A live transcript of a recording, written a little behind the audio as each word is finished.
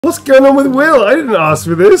What's going on with Will? I didn't ask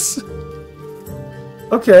for this.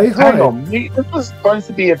 Okay, hi. Hang on, this was supposed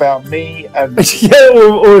to be about me and... yeah,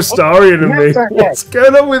 or Astarion and me. What's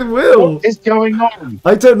going on with Will? What is going on?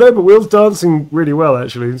 I don't know, but Will's dancing really well,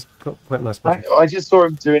 actually. He's got quite a nice body. I just saw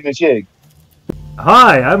him doing a jig.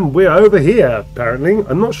 Hi, we're over here, apparently.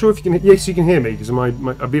 I'm not sure if you can... Yes, you can hear me, because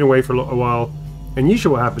I've been away for a while. And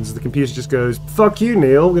usually what happens is the computer just goes, fuck you,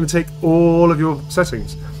 Neil, we're going to take all of your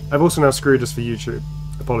settings. I've also now screwed us for YouTube.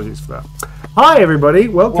 Apologies for that. Hi, everybody.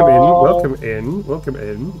 Welcome in. Welcome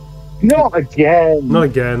in. Not again. Not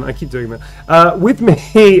again. I keep doing that. With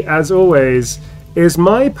me, as always, is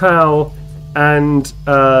my pal and...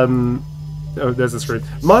 oh, there's the screen.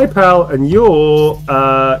 My pal and your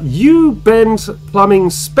U-Bend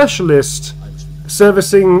plumbing specialist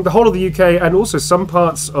servicing the whole of the UK and also some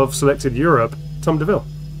parts of selected Europe, Tom DeVille.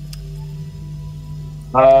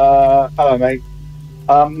 Hello, mate.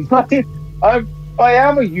 I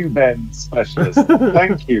am a U-Bend specialist.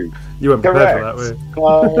 Thank you. You weren't prepared for that, were you?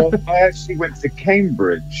 I actually went to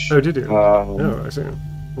Cambridge. Oh, did you? Oh, I see.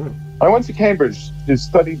 I went to Cambridge to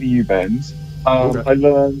study the U-Bend. Okay. I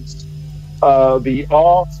learned the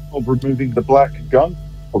art of removing the black gunk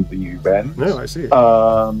from the U-Bend. No, I see.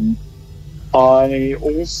 I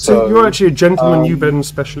also... So you're actually a gentleman U-Bend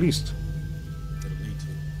specialist.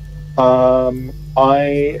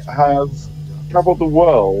 I have traveled the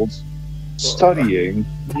world studying.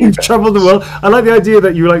 You've traveled the world. I like the idea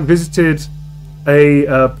that you visited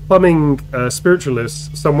a plumbing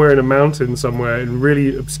spiritualist somewhere in a mountain somewhere in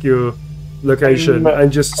really obscure location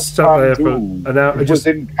and just sat there for an hour. It was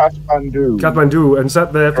in Kathmandu, and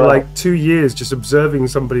sat there for like 2 years just observing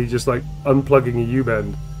somebody just unplugging a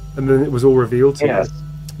U-Bend, and then it was all revealed to you.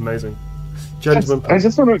 Amazing. Gentlemen, I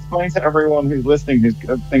just want to explain to everyone who's listening, who's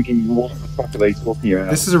thinking, what the fuck are they talking about?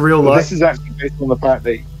 This is a real life. This is actually based on the fact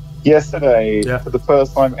that yesterday, for the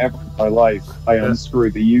first time ever in my life, I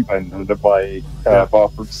unscrewed the U-Bend under my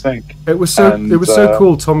bathroom sink. It was so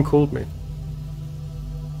cool. Tom called me.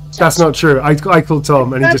 That's not true. I called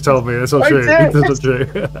Tom and he just told me that's not true. That's not true.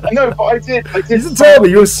 No, but I did. You didn't tell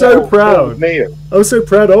me. You were so proud. Neil. I was so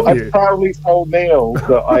proud of you. I proudly told Neil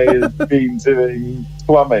that I had been doing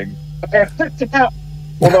plumbing.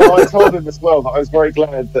 Although I told him as well that I was very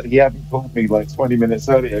glad that he hadn't called me 20 minutes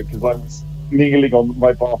earlier because I was kneeling on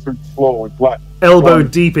my bathroom floor with black elbow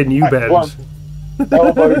deep in U-Bend.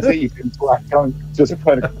 Elbow deep in black gunk, just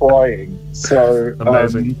kind of crying. So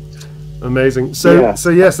amazing. So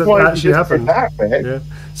yes, that actually happened. Yeah.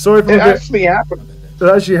 Sorry for actually happened.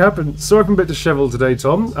 That actually happened. Sorry for a bit dishevelled today,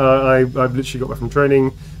 Tom. I've literally got back from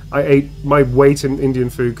training. I ate my weight in Indian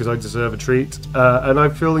food because I deserve a treat, and I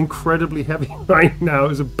feel incredibly heavy right now. It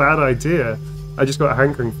was a bad idea. I just got a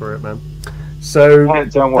hankering for it, man. So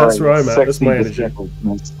don't worry, that's where I'm at. That's my energy. I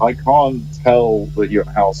can't tell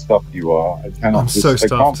how stuffed you are. I cannot. I'm so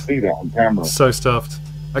stuffed. I can't see that on camera. So stuffed.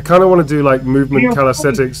 I kind of want to do movement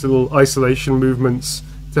calisthenics, little isolation movements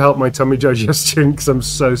to help my tummy digestion because I'm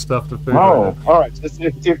so stuffed with food. Oh, all right.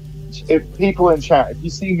 If people in chat, if you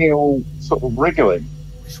see me all sort of wriggling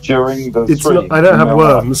during the stream, I don't have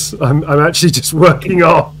worms. I'm actually just working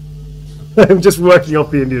off. I'm just working off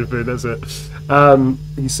the Indian food. That's it.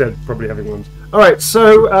 He said probably having worms. All right.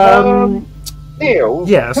 So Neil,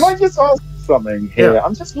 yes. Can I just ask something here? Yeah.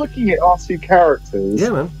 I'm just looking at our two characters.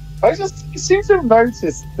 Yeah, man. I just seem to have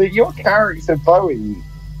noticed that your character Bowie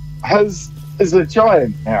is a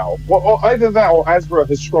giant now. Either that or Azra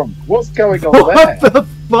has shrunk. What's going on there? What the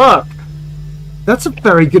fuck? That's a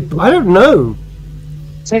very good... I don't know.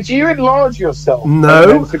 Did you enlarge yourself?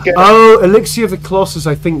 No. Oh, Elixir of the Colossus,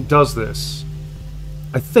 I think, does this.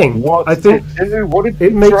 I think. What I think it do? What did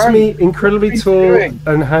it makes me incredibly tall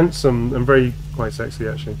and handsome and quite sexy,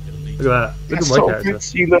 actually. Look at that. Look at my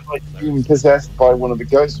character. You look like you've been possessed by one of the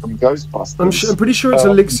ghosts from Ghostbusters. I'm pretty sure it's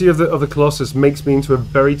Elixir of the Colossus makes me into a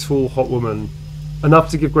very tall, hot woman. Enough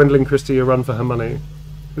to give Gwendolyn Christie a run for her money.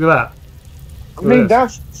 Look at that. I mean,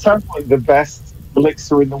 that sounds like the best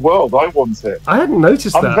elixir in the world. I want it. I hadn't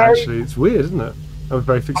noticed that, actually. It's weird, isn't it? I'm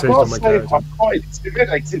very fixated on my character. I'm quite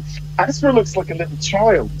intimidated. Azra looks like a little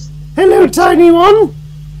child. Hello, tiny one!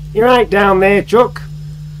 You're right down there, Chuck.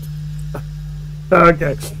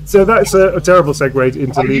 Okay, so that's a terrible segue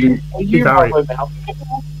into leading Barry.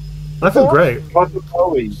 I feel great. Michael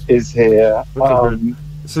Bowie is here.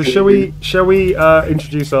 So shall we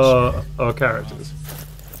introduce our characters?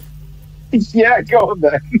 Yeah, go on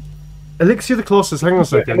then. Elixir the Colossus. Hang on a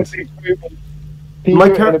second. My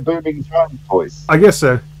character in a booming giant voice. I guess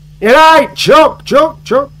so. Yay! Chop!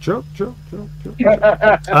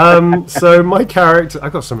 So my character, I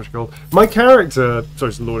got so much gold. My character,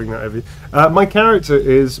 sorry, for lording that over you. My character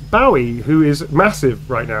is Bowie, who is massive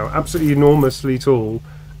right now, absolutely enormously tall.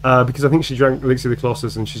 Because I think she drank Elixir of the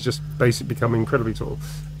Colossus and she's just basically become incredibly tall.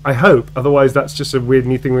 I hope, otherwise that's just a weird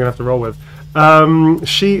new thing we're gonna have to roll with.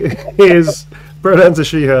 She is, pronouns are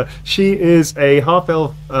she, her. She is a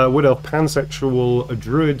half-elf, wood-elf, pansexual, a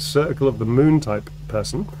druid, circle of the moon type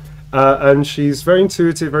person. And she's very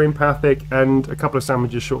intuitive, very empathic, and a couple of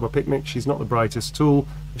sandwiches short of a picnic. She's not the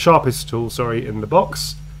sharpest tool, sorry, in the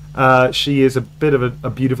box. She is a bit of a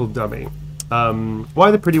beautiful dummy. Why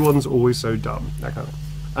are the pretty ones always so dumb? That kind of.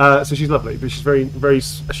 So she's lovely, but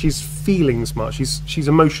she's she's feeling smart. She's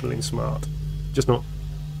emotionally smart, just not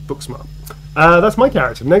book smart. That's my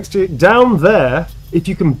character. Next to down there, if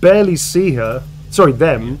you can barely see her, sorry,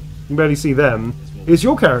 them, you can barely see them, is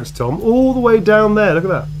your character, Tom, all the way down there. Look at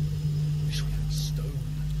that.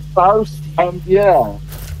 Yeah,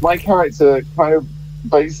 my character kind of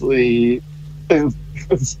basically is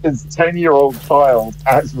 10-year-old child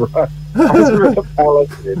Azra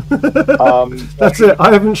Paladin. That's it.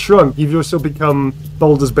 I haven't shrunk. You've still become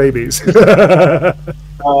bold as babies.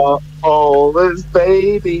 Bold as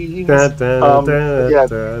babies. Yeah, that's an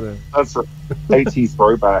 80s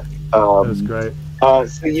throwback. That's great.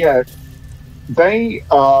 So yeah, they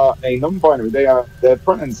are a non-binary. Their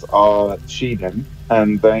pronouns are she, them,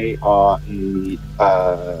 and they are a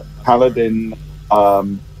paladin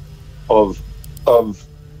of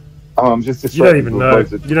I'm just you don't even know.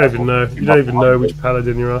 You don't even know. You don't even know which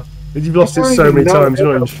paladin you are. You've lost it so many times.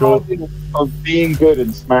 You're not even sure. Of being good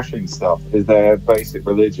and smashing stuff is their basic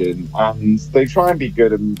religion, and they try and be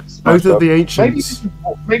good and smash both of the ancients.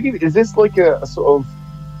 Maybe is this like a sort of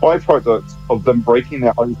byproduct of them breaking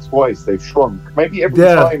their oaths twice? They've shrunk. Maybe every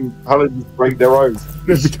time paladins break their oaths,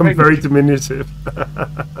 they've become very diminutive.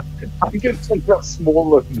 I think it's like that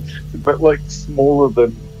smaller, but like smaller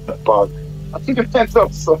than a bug. I think it ends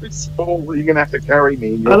up so small that you're gonna have to carry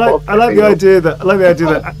me. I like the idea that. I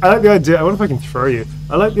wonder if I can throw you.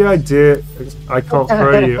 I like the idea. I can't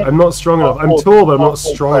throw you. I'm not strong enough. I'm tall, but I'm not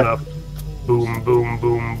strong enough. Boom, boom,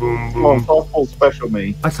 boom, boom, boom. Fastball special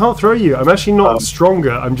me. I can't throw you. I'm actually not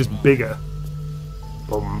stronger. I'm just bigger.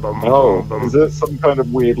 Boom, boom, boom, boom. Is it some kind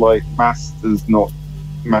of weird like mass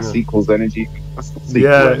equals energy?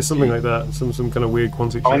 Yeah, it's something like that. Some kind of weird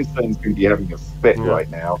quantum. Einstein's going to be having a fit right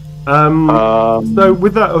now. So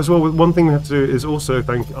with that as well, one thing we have to do is also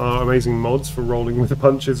thank our amazing mods for rolling with the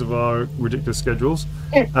punches of our ridiculous schedules.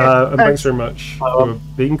 And thanks very much for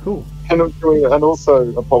being cool. And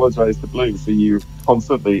also apologise to Blue for you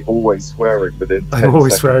constantly always swearing within 10 I'm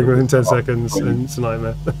always seconds. swearing within 10 seconds, and it's a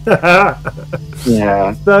nightmare.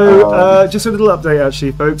 Yeah. So, just a little update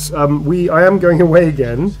actually, folks. I am going away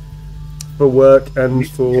again for work and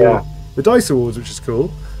for the Dice Awards, which is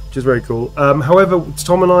cool. Which is very cool. However,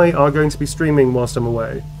 Tom and I are going to be streaming whilst I'm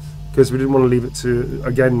away because we didn't want to leave it for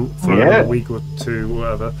a week or two, or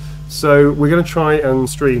whatever. So we're going to try and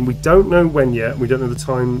stream. We don't know when yet. We don't know the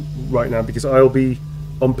time right now because I'll be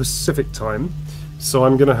on Pacific time. So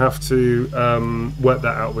I'm going to have to work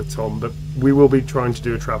that out with Tom. But we will be trying to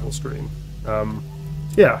do a travel stream.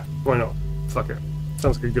 Yeah, why not? Fuck it.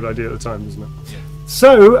 Sounds like a good idea at the time, doesn't it? Yeah.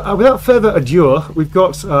 So, without further ado, we've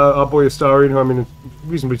got our boy Astarion, who I'm in a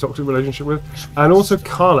reasonably toxic relationship with, and also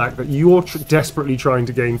Karlak, that you're desperately trying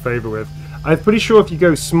to gain favour with. I'm pretty sure if you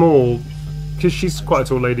go small, because she's quite a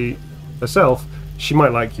tall lady herself, she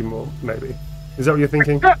might like you more, maybe. Is that what you're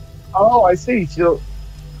thinking? Oh, I see. She'll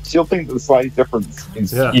think that the slight difference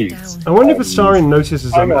is cute. I wonder if Astarion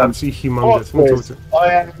notices I'm absolutely humongous.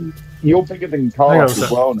 You're bigger than Karlak as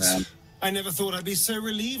well now. I never thought I'd be so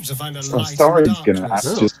relieved to find a light. Astarion's going to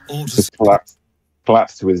just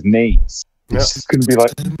collapse to his knees. He's just going to be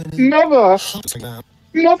like,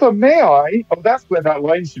 Mother, may I? Oh, that's where that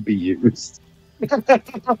line should be used.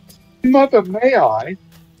 Mother, may I?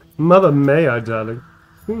 Mother, may I, darling?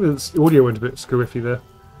 I think the audio went a bit squiffy there.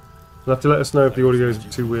 You'll have to let us know if the audio is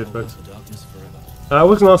too weird, folks. I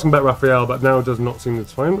wasn't asking about Raphael, but now it does not seem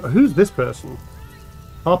that's fine. Who's this person?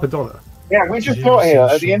 Harpadonna. Yeah, we just got here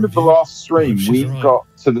at the end of the last stream. We got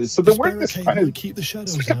to the so we're in this kind of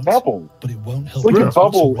it's like a bubble, but it won't help. It's like a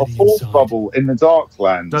bubble, a false bubble in the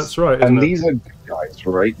Darklands. That's right. And these are good guys,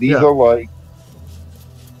 right? These are like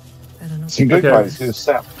some good guys who have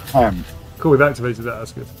set camp. Cool, we've activated that.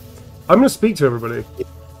 That's good. I'm going to speak to everybody.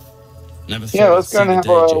 Yeah, let's go and have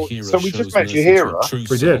a. So we just met Jaheira.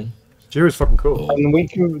 We did. Jaheira's fucking cool. And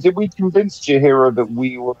did we convince Jaheira that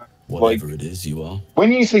we were. Whatever it is you are.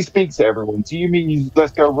 When you say speak to everyone, do you mean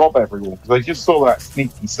let's go rob everyone? Because I just saw that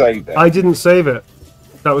sneaky save there. I didn't save it.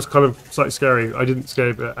 That was kind of slightly scary. I didn't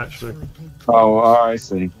escape it actually. Oh, I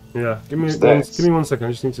see. Yeah. Give me Steps. one second.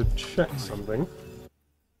 I just need to check something.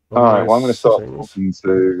 All right, well, I'm going to start Settings. talking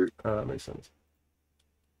to. That makes sense.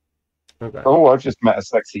 Okay. Oh, I've just met a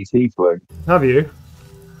sexy tiefling. Have you?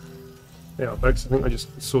 Yeah, folks. I think I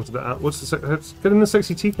just sorted that out. What's the let's get in the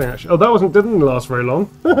sexy tiefling actually. Oh, that didn't last very long.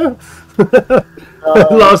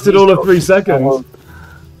 It lasted all of 3 seconds.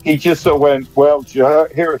 He just sort of went, "Well,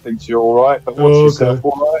 Hero thinks you're all right, but watch yourself,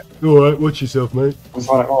 all right?" All right, watch yourself, mate. I was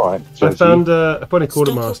like, "All right." I found a Stock up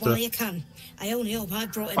quartermaster. while you can. I only hope I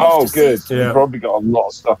brought enough Oh, to good. sell. Yeah. You've probably got a lot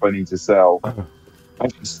of stuff I need to sell. I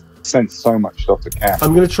just sent so much stuff to Cat.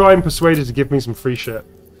 I'm going to try and persuade her to give me some free shit.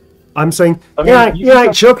 I'm saying, I mean, yeah, you yeah,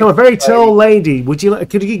 can- Chuck. I'm a very tall lady. Would you like?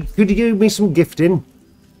 Could you give me some gifting?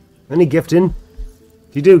 Any gifting?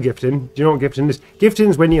 Do you do gifting? Do you know what gifting is?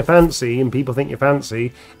 Gifting's when you're fancy and people think you're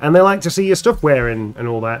fancy, and they like to see your stuff wearing and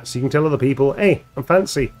all that, so you can tell other people, "Hey, I'm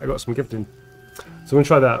fancy. I got some gifting." So I'm gonna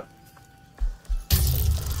try that.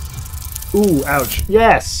 Ooh, ouch!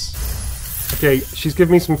 Yes. Okay, she's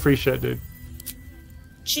giving me some free shit, dude.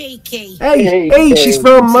 Cheeky. Hey, she's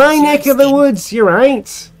from my neck of the woods. You're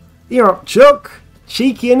right. You're up, Chuck.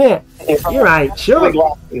 Cheeky, innit? You're right, Chuck.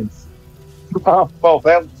 Well,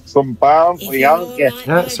 that's some bound If we you're don't all get. right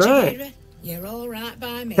That's by right. Jira, you're all right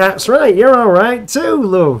by me. That's right. You're all right too,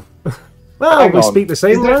 love. Well, Hang we on. speak the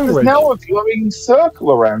same There's language. now a glowing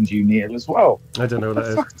circle around you, Neil, as well. I don't know what What the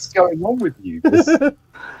that fuck is going on with you? is.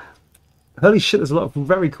 Holy shit! There's a lot of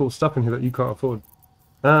very cool stuff in here that you can't afford.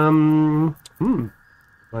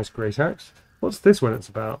 Nice great axe. What's this one? It's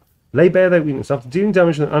about lay bare their weakness after dealing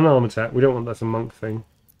damage with an unarmed attack. We don't want that's a monk thing.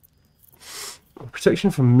 Protection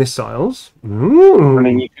from missiles. Ooh. I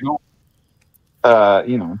mean, you can all,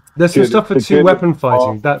 you know. There's some good- stuff for the two good weapon fighting.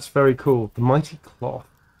 are- That's very cool. The mighty cloth.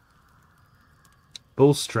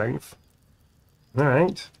 Bull strength. All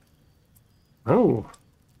right. Oh.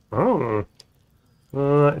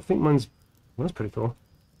 I think mine's. That's pretty cool.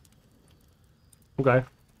 Okay.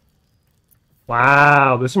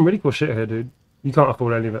 Wow, there's some really cool shit here, dude. You can't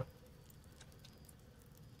afford any of it.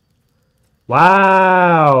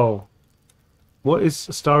 Wow. What is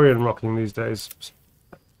Astarion rocking these days?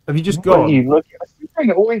 Have you just When gone? you look at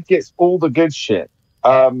it, always gets all the good shit.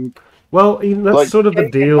 Well, even that's Like, sort of the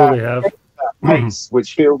taking deal that- we have. taking that pace,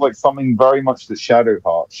 which feels like something very much that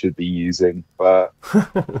Shadowheart should be using, but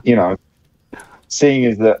you know, seeing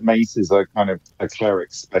as that maces are kind of a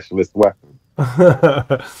cleric's specialist weapon.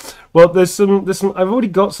 Well, there's some. I've already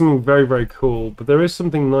got something very, very cool, but there is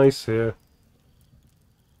something nice here.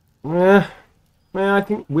 Yeah, I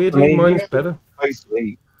think weirdly I mean, mine's yeah. better.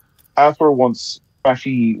 Basically, Azra wants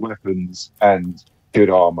flashy weapons and good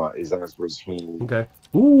armor is Azra's whole Okay.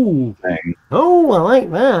 Ooh. thing. Oh, I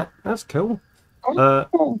like that. That's cool.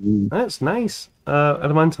 Oh, That's nice.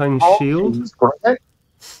 Adamantine shield. options, right?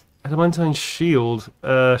 Adamantine shield.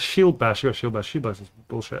 Shield bash. You got shield bash. Shield bash is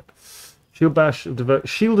bullshit. Shield bash.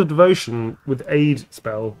 Shield of devotion with aid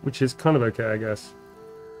spell, which is kind of okay, I guess.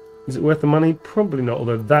 Is it worth the money? Probably not.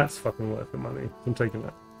 Although that's fucking worth the money. I'm taking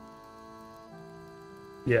that.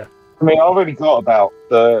 Yeah. I mean, I already got about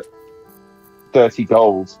 30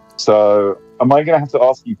 gold, so am I going to have to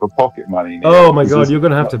ask you for pocket money now? Oh my Is god, this- you're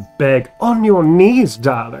gonna have to beg on your knees,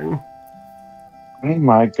 darling. Oh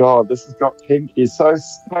my god, this has got kinky so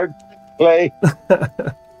quickly.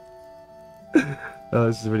 Oh,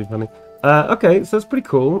 this is really funny. Okay, so that's pretty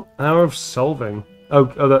cool. Hour of solving. Oh,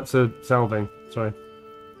 that's a salving. Sorry.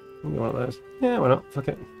 You want those? Yeah, why not? Fuck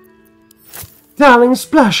it. Darling,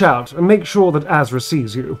 splash out and make sure that Azra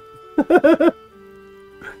sees you.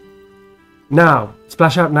 Now,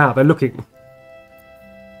 splash out now. They're looking.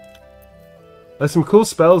 There's some cool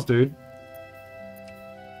spells, dude.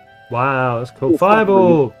 Wow, that's cool.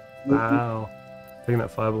 Fireball. Wow. Taking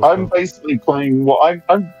that fireball. I'm spell. basically playing what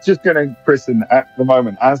I'm just going to christen at the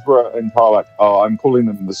moment. Azra and Tarlak I'm calling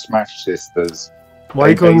them the Smash Sisters. Why are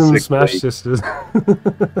you they calling them the basically- Smash Sisters?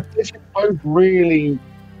 They're both really.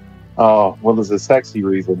 Oh, well, there's a sexy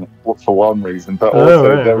reason for one reason, but Oh,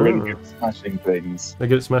 also right, they're right. really good at smashing things. They're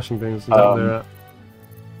good at smashing things. Is that what they're at?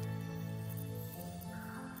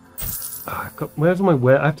 Ah, I've got, where's my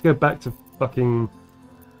ware? I have to go back to fucking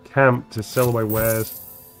camp to sell my wares.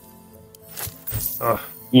 Ugh,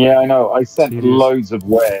 Yeah, I know. I sent Tedious. loads of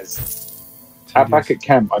wares. Back tedious. at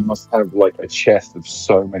camp, I must have like a chest of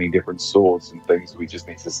so many different swords and things we just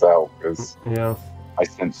need to sell because Yeah. I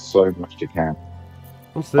sent so much to camp.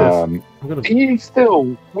 What's this? I'm gonna, you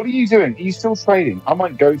still? What are you doing? Are you still trading? I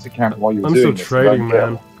might go to camp while you're I'm still doing this. trading,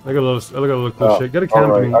 man. I got a lot of cool Oh, shit. Go to All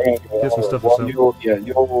camp right, and I'm gonna go. get some stuff to While sell.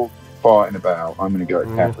 you're farting about, I'm gonna go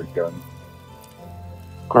to camp and go and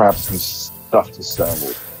grab some stuff to sell.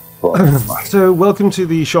 So, welcome to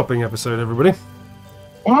the shopping episode, everybody.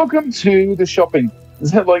 Welcome to the shopping.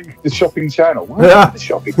 Is that like the shopping channel? Yeah, the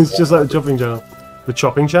shopping it's just like the shopping channel. The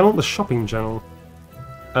chopping channel? The shopping channel.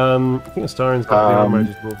 I think the Starian's got the armor I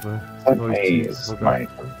just bought for.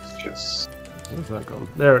 Just... Where's that gone?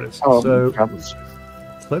 There it is. Oh, so,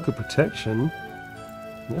 cloak of protection.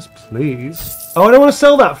 Yes, please. Oh, I don't want to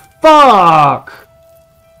sell that. Fuck!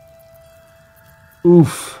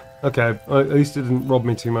 Oof. Okay, at least it didn't rob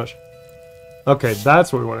me too much. Okay,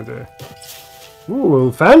 that's what we want to do.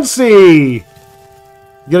 Ooh, fancy!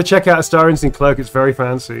 You gotta check out a Star Instinct cloak, it's very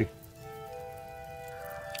fancy.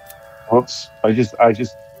 Whoops, I just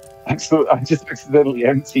accidentally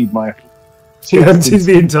emptied my... You emptied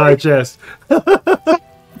the entire chest.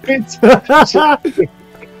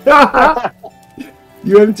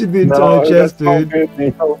 You emptied the entire chest, dude.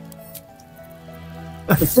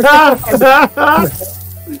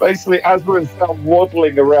 Basically, as we're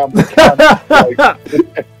waddling around the camp,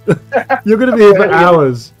 you're going to be here for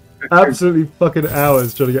hours. Absolutely fucking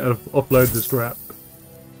hours trying to get offload this crap.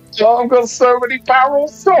 Oh, I've got so many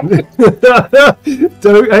barrels.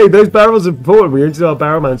 Hey, those barrels are important. We're going to do our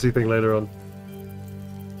barrelmancy thing later on.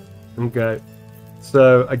 Okay.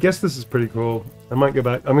 So, I guess this is pretty cool. I might go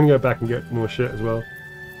back. I'm going to go back and get more shit as well.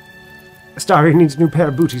 Starry needs a new pair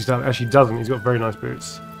of booties. Actually, doesn't. He's got very nice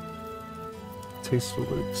boots. Tasteful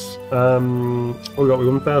boots. What we got? We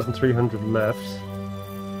got 1,300 left.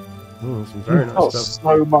 Oh, some very nice stuff.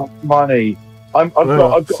 So much money. I've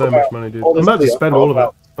got so much money, dude. I'm about to spend all of it.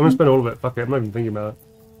 I'm gonna spend all of it. Fuck it. I'm not even thinking about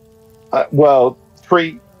it. Well,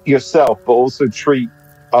 treat yourself, but also treat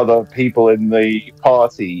other people in the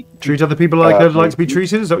party. Treat other people like they'd like to be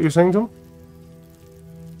treated. Is that what you're saying, Tom?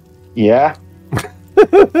 Yeah.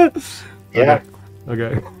 Yeah.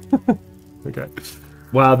 Okay. Okay.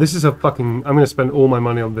 Wow, this is a fucking... I'm going to spend all my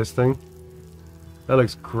money on this thing. That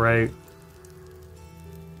looks great.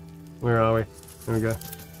 Where are we? There we go.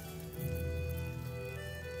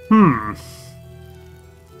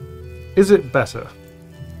 Is it better?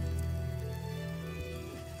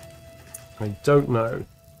 I don't know.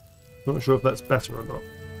 Not sure if that's better or not.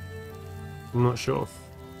 I'm not sure.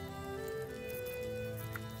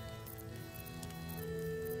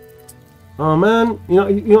 Oh man, you know,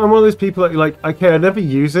 I'm one of those people that like, okay, I never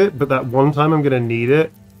use it, but that one time I'm gonna need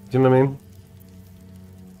it. Do you know what I mean? Do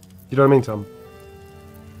you know what I mean, Tom?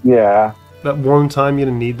 Yeah. That one time you're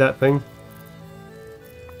gonna need that thing.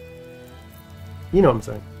 You know what I'm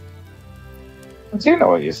saying? I do know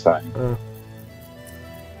what you're saying.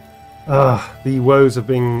 The woes of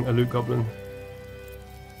being a loot goblin.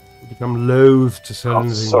 You become loath to sell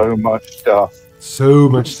anything. So much stuff. So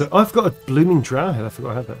much stuff. Oh, I've got a blooming drow head. I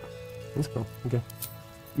forgot I had that. That's cool. Okay.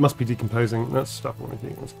 Must be decomposing. That's stuff I want to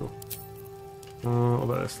do. That's cool. What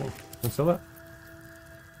about this thing? Can I sell that?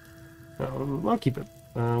 I'll keep it.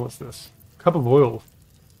 What's this? Cup of oil.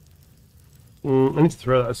 I need to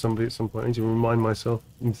throw that at somebody at some point. I need to remind myself.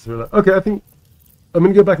 I need to throw that. Okay, I think I'm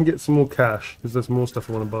going to go back and get some more cash because there's more stuff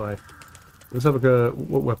I want to buy. Let's have a look at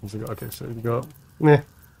what weapons I got. Okay, so we got meh.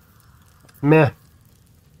 Meh.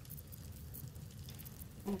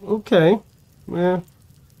 Okay. Meh.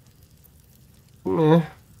 Meh.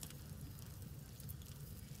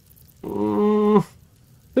 I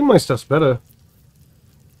think my stuff's better.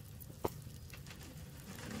 I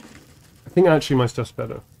think actually my stuff's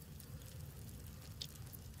better.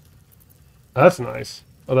 That's nice.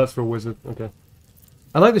 Oh, that's for a wizard. Okay.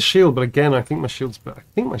 I like the shield, but again, I think my shield's better. I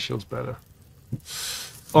think my shield's better.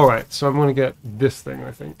 All right, so I'm going to get this thing, I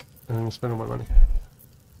think, and I'm going to spend all my money.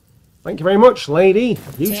 Thank you very much, lady.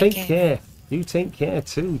 You take care. You take care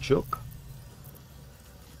too, Chuck.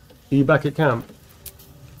 Are you back at camp?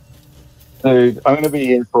 Dude, I'm going to be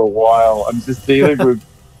here for a while. I'm just dealing with...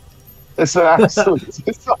 It's an absolute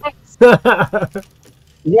disaster.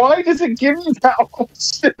 Why does it give you that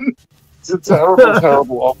option? It's a terrible,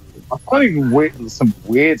 terrible option. I'm finding some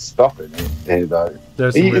weird stuff in here, though.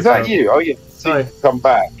 Is that you? Oh, yeah. See, come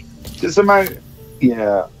back. Just a moment.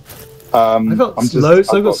 Yeah. I've got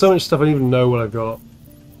so much stuff I don't even know what I've got.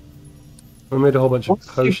 I made a whole bunch of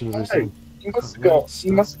potions recently. You must have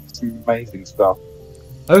some amazing stuff.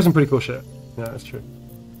 I have some pretty cool shit. Yeah, that's true.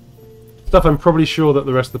 Stuff I'm probably sure that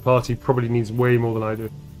the rest of the party probably needs way more than I do.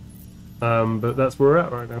 But that's where we're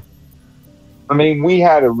at right now. I mean, we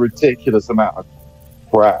had a ridiculous amount of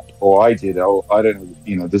crap, or I did. I don't know.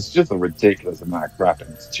 You know, there's just a ridiculous amount of crap in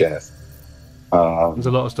this chest. There's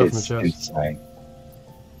a lot of stuff in the chest. Insane.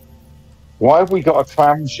 Why have we got a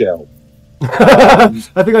clamshell?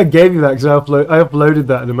 I think I gave you that because I uploaded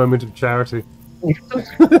that in a moment of charity.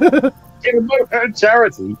 in a moment of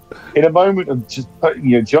charity, in a moment of just putting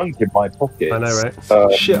your junk in my pocket. I know, right?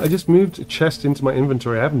 Shit, I just moved a chest into my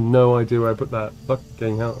inventory. I have no idea where I put that.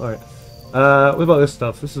 Fucking hell. Alright. What about this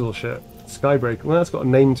stuff? This is all shit. Skybreaker. Well, that's got a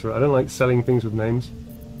name to it. I don't like selling things with names. Do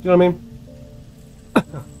you know what I mean?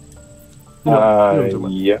 You know what I'm talking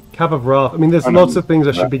about. Yeah. Cab of Wrath. I mean, there's lots of things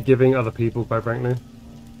I should be giving other people, quite frankly.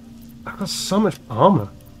 I've got so much armor.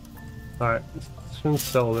 Alright, just gonna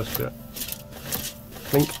sell this shit.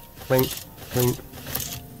 Clink, clink, clink.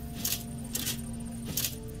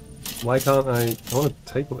 Why can't I want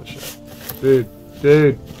to take all this shit.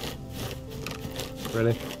 Dude.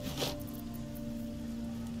 Really?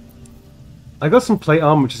 I got some plate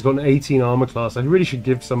armor which has got an 18 armor class. I really should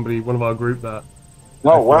give somebody, one of our group, that.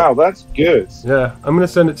 Oh wow, that's good. Yeah, I'm gonna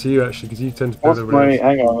send it to you actually because you tend to play the my,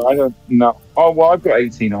 hang on, I don't know. Oh well, I've got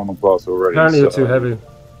 18 armor class already. Apparently so you're too heavy.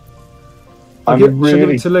 I'll give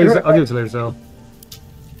it to Laser. I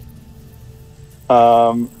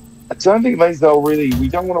don't think Lazel really. We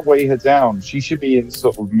don't want to weigh her down. She should be in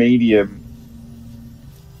sort of medium.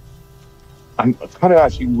 I'm kind of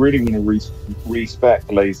actually really want to respect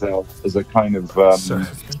Lazel as a kind of.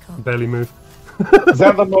 Barely move. Because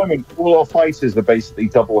at the moment, all our fighters are basically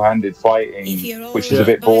double-handed fighting, which is a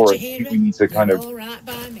bit boring. We need to kind of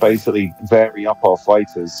basically vary up our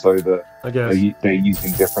fighters so that they're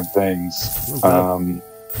using different things.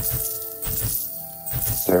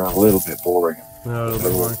 They're a little bit boring. No,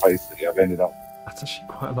 basically, I've ended up. That's actually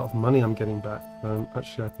quite a lot of money I'm getting back.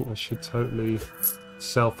 Actually, I think I should totally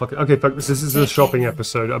sell. Okay, folks, this is a shopping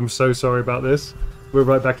episode. I'm so sorry about this. We're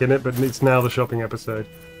right back in it, but it's now the shopping episode.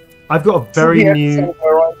 I've got a very new.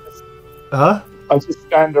 I just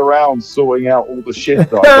stand around sorting out all the shit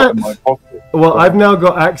that I got in my pocket. Well, I've now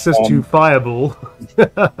got access to Fireball,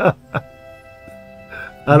 and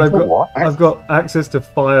I've got access to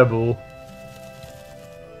Fireball.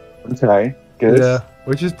 Okay, good. Yeah,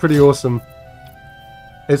 which is pretty awesome.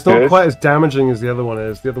 It's not quite as damaging as the other one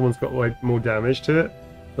is. The other one's got way more damage to it,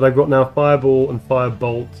 but I've got now Fireball and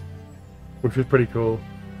Firebolt, which is pretty cool.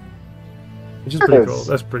 Which is pretty cool.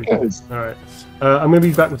 That's pretty cool. Alright. I'm going to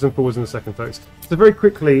be backwards and forwards in a second, folks. So very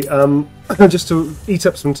quickly, just to eat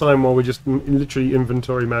up some time while we're just literally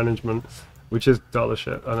inventory management, which is dollar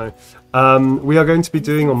shit, I know. We are going to be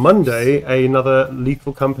doing on Monday another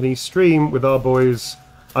Lethal Company stream with our boys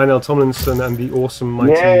Einel Tomlinson and the awesome,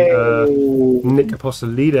 mighty Nick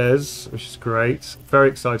Apostolides, which is great. Very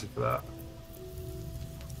excited for that.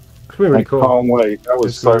 It's going to be really cool. I can't wait. That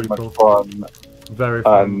was so much fun. Very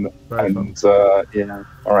fun. Very fun. Yeah.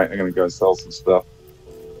 All right, I'm gonna go sell some stuff.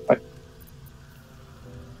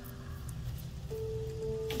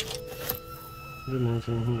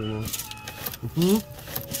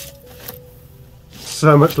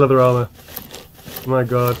 So much leather armor. My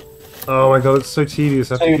god. Oh my god, it's so tedious.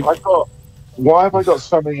 Dude, why have I got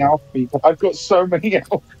so many alchemy? I've got so many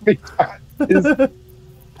alchemy packs. What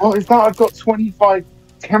is that? I've got 25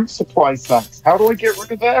 camp supply sacks. How do I get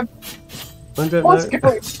rid of them? I don't know.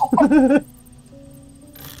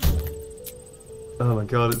 Oh my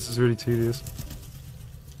god, this is really tedious.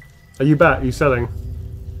 Are you back? Are you selling?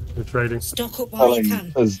 You're trading? Stock up while you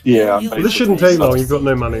can. Yeah. This shouldn't take long. You've got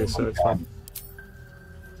no money, so it's fine.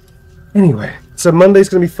 Anyway, so Monday's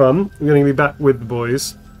going to be fun. We're going to be back with the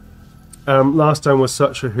boys. Last time was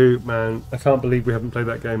such a hoot, man. I can't believe we haven't played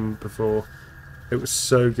that game before. It was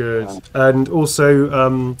so good. And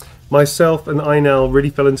also, myself and Einel really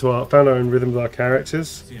found our own rhythm with our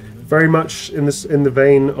characters. Very much in the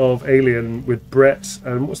vein of Alien with Brett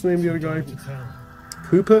and what's the name of the other guy?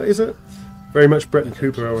 Cooper, is it? Very much Brett and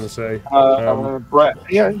Cooper, I want to say. Brett.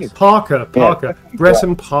 Yeah. Parker. Yeah, Brett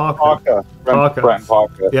and Parker. Brett and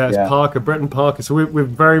Parker. Yeah, it's Parker. Brett and Parker. So we're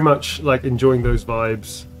very much like enjoying those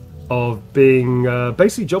vibes of being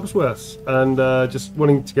basically jobsworths and just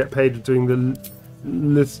wanting to get paid for doing the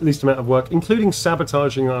least amount of work, including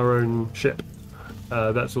sabotaging our own ship.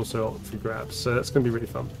 That's also up for grabs. So that's going to be really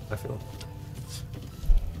fun, I feel.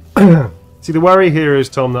 See, the worry here is,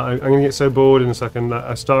 Tom, that I'm going to get so bored in a second that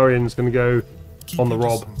Astarian's going to go on the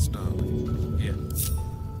rob.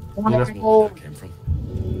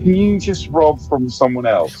 Can you just rob from someone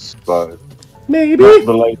else, though? Maybe. Not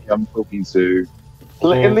the lady I'm talking to.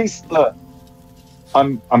 At least, look.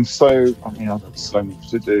 I've got so much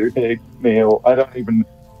to do here, Neil. I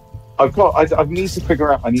need to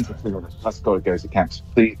figure out. That's got to go to camp.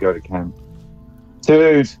 Please go to camp.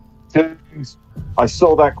 Dude, I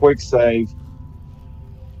saw that quick save.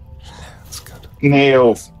 That's good.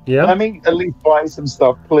 Neil. Yeah? Let me at least buy some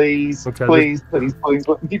stuff, please. Okay, please. Let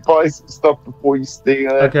me buy some stuff before you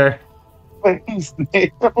steal it. Okay. Please,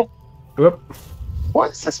 Neil. Whoop.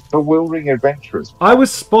 What is this bewildering adventurous? I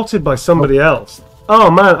was spotted by somebody else. Oh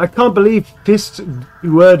man, I can't believe Fist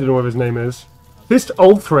Worden, or whatever his name is. Fist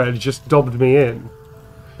Oldthread just dobbed me in.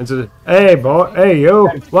 And said, hey boy, hey you,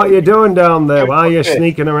 what you doing down there? Why are you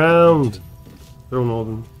sneaking around? They're all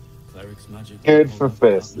northern. Good for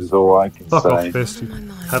Fist is all I can Fuck say. off, Fist,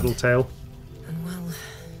 you tattletale. And well,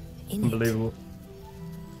 in Unbelievable.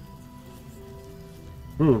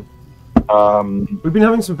 We've been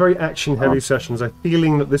having some very action-heavy sessions. I'm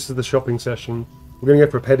feeling that this is the shopping session. We're going to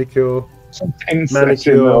go for a pedicure,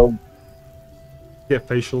 manicure, get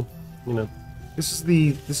facial. You know, this is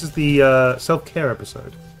the self-care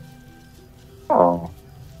episode. Oh.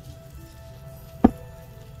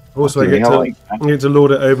 Also, I get to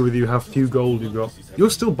lord it over with you how few gold you've got. You're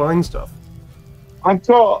still buying stuff. I've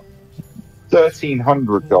got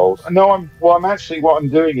 1,300 gold. No, what I'm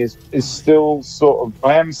doing is still sort of.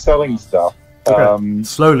 I am selling stuff. Okay.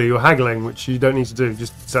 Slowly, you're haggling, which you don't need to do.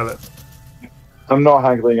 Just sell it. I'm not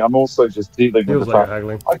haggling. I'm also just dealing Feels with the like fact.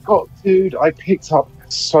 haggling. I picked up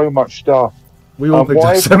so much stuff. We all picked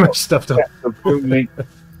up so much stuff.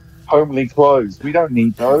 Homely clothes. We don't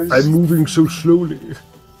need those. I'm moving so slowly.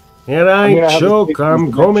 Here I choke.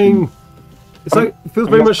 I'm coming. It's like it feels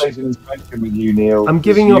very much. With you, Neil. I'm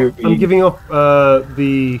giving off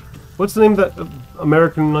the what's the name of that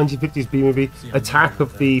American 1950s B movie? Attack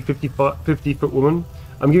of the 50-foot woman.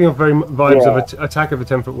 I'm giving off very vibes of Attack of a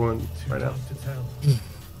 10-foot woman right now.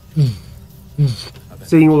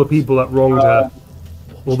 Seeing all the people that wronged her,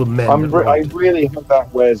 all the men. I really hope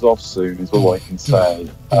that wears off soon. Is all I can say.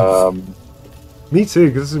 Me too,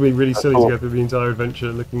 because this is going to be really silly to go through the entire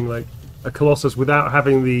adventure looking like a colossus without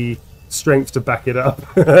having the strength to back it up.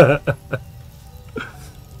 I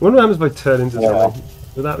wonder what happens if I turn into something.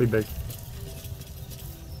 Would that be big?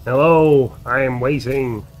 Hello, I am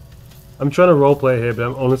waiting. I'm trying to roleplay here,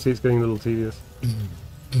 but honestly it's getting a little tedious.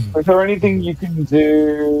 Is there anything you can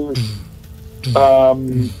do?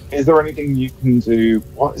 Is there anything you can do?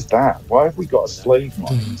 What is that? Why have we got a slave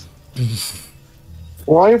mind?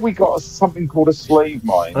 Why have we got something called a slave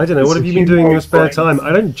mind? I don't know. What have you been doing in your spare time?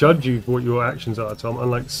 I don't judge you for what your actions are, Tom,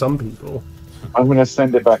 unlike some people. I'm going to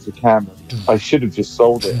send it back to Cameron. I should have just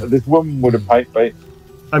sold it. This woman would have paid.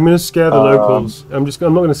 I'm going to scare the locals. I'm not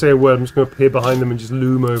going to say a word. I'm just going to appear behind them and just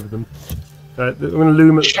loom over them. I'm going to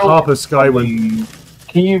loom at Harper Skyward.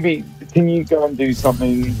 Can you go and do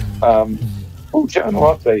something? Journal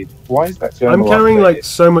update. Why is that journal? I'm carrying update? like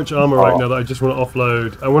so much armor right now that I just want to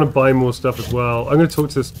offload. I want to buy more stuff as well. I'm going to talk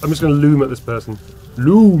to this. I'm just going to loom at this person.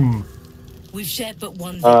 Loom. We've shared but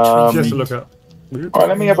one She has to look up. All right,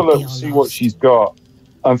 let me have a look. See what she's got.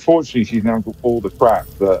 Unfortunately, she's now got all the crap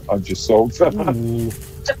that I've just sold to her.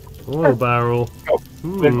 Oil barrel.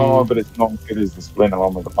 Splinter armor, but it's not as good as the splinter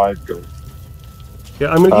armor that I've got.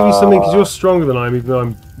 Yeah, I'm going to give you something because you're stronger than I am, even though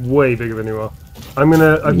I'm way bigger than you are. I've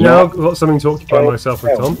now got something to occupy myself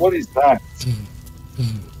with, Tom. What is that?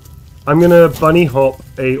 I'm going to bunny hop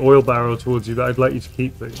a oil barrel towards you that I'd like you to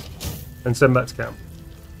keep, please, and send back to camp.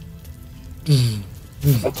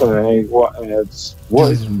 Okay, what is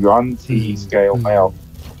run T scale mail?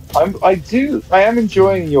 I am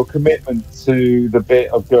enjoying your commitment to the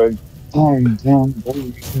bit of going down,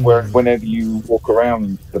 whenever you walk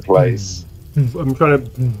around the place. I'm trying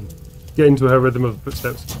to get into her rhythm of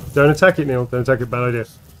footsteps. Don't attack it, Neil. Don't attack it. Bad idea.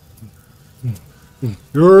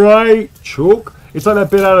 You're right, Chuck. It's like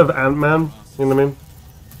that bit out of Ant-Man. You know what I mean?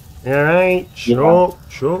 You're right, Chuck.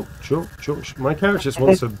 My character just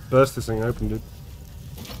wants to burst this thing open, dude.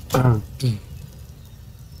 I'm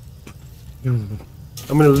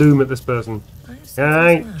gonna loom at this person.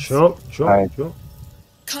 Alright, Chuck.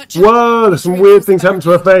 Whoa, there's some weird things happening to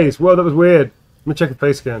her face. Whoa, that was weird. Let me check her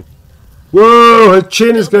face again. Whoa, her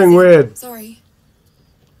chin is going weird. Sorry.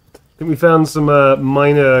 I think we found some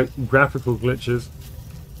minor graphical glitches.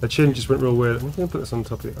 Her chin just went real weird. I'm gonna put this on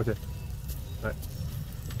top of it. Okay. Right.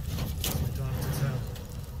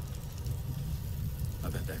 I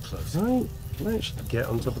bet they're close. Right. Can I actually get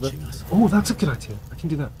on top of that? Oh, that's a good idea. I can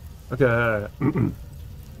do that. Okay.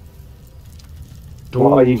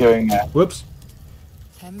 What are you doing now? Whoops.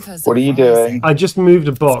 What are you doing? I just moved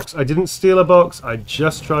a box. I didn't steal a box. I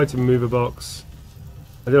just tried to move a box.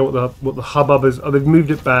 I don't know what the hubbub is. Oh, they've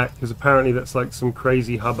moved it back because apparently that's like some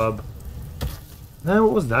crazy hubbub. Now,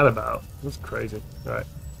 what was that about? That's crazy. All right,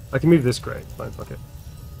 I can move this crate. Fine, fuck it.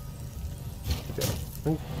 Okay.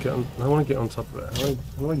 I want to get on top of it. How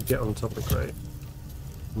do I get on top of the crate?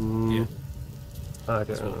 Yeah.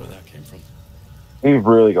 Okay. That's where that came from. We've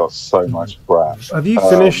really got so much crap. Have you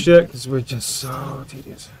finished it? Because we're just so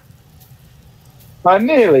tedious.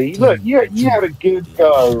 Nearly. Look, you had a good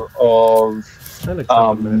go of And a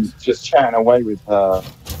couple of minutes. just chatting away with her,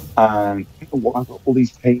 and I've got all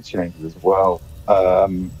these keychains as well. We're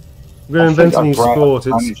going to I invent think a new I'd rather sport.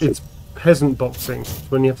 punish It's peasant boxing.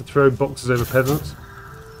 It's when you have to throw boxes over peasants.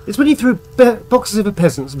 It's when you throw boxes over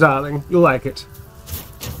peasants, darling. You'll like it.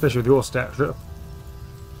 Especially with your stature.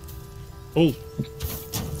 Hey.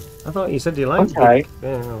 I thought you said you liked Okay. it.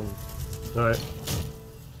 Yeah. Alright.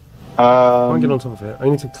 I Um, can't get on top of it. I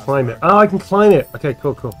need to climb it. Oh, I can climb it. Okay,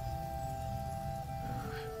 cool.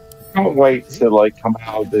 can't wait to like come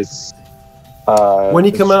out of this. When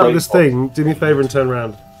you this come out of this straight thing, do me a favour and turn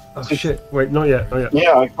around. Oh shit! Wait, not yet. Not yet. box.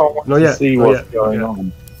 Yeah, I can't wait Not to yet, see not what's yet, going not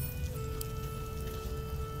on.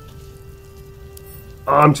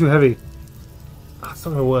 Oh, I'm too heavy. Oh, it's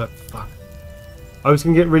not gonna work. Fuck. I was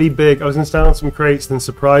gonna get really big. I was gonna stand on some crates, then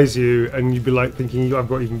surprise you, and you'd be like thinking I've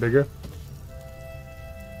got even bigger.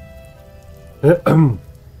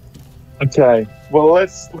 Okay, well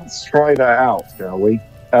let's try that out, shall we?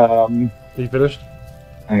 Are you finished?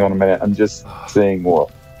 Hang on a minute. I'm just seeing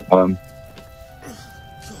what.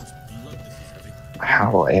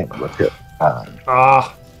 How I look at.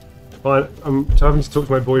 Ah. Fine. I'm having to talk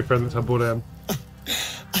to my boyfriend. That's how bored I am.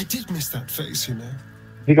 I did miss that face, you know.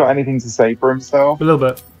 Have you got anything to say for himself? A little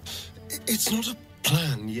bit. It's not a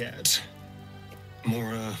plan yet.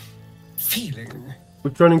 More a feeling.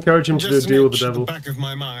 We're trying to encourage him to do a Just deal with an the itch at devil. back of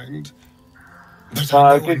my mind. But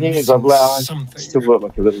I know Good I'm news. missing I something. still look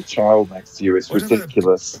like a little child next to you. It's Whatever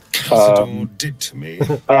ridiculous. Cazador did to me.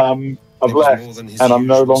 I've It was left, more than his and I'm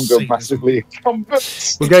no usual longer sadism. massively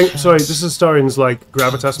incumbent. We're going. Sorry, this is starring like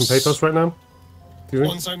gravitas and pathos right now. Excuse me?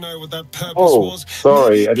 Once I know what that purpose Oh, was,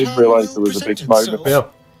 sorry, maybe I didn't power realise will there was a big present moment.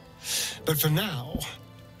 itself. Yeah. But for now,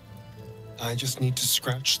 I just need to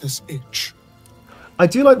scratch this itch. I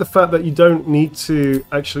do like the fact that you don't need to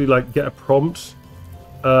actually like get a prompt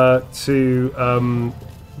for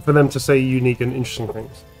them to say unique and interesting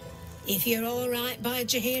things. If you're all right by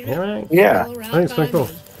Jahira, All right. Yeah. all right I think it's by pretty cool.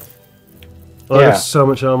 me. Oh, I Yeah. have so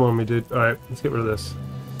much armor on me, dude. All right, let's get rid of this.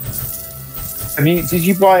 I mean, did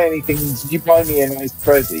you buy anything? Did you buy me a nice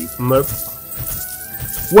prezi? Nope.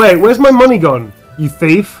 Wait, where's my money gone? You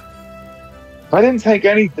thief! I didn't take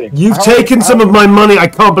anything. You've taken some of my money. I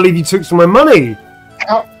can't believe you took some of my money,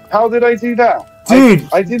 How did I do that? dude.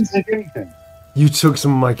 I didn't take anything. You took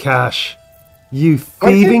some of my cash. You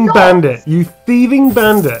I did thieving not. bandit. You thieving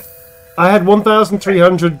bandit. I had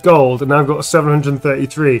 1,300 gold and now I've got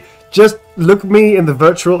 733. Just look me in the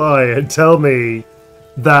virtual eye and tell me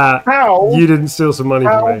that How? you didn't steal some money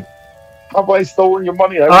How? from me. Have I stolen your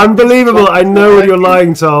money? Unbelievable. I know when you're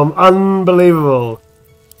lying, Tom. Unbelievable.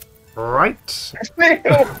 Right?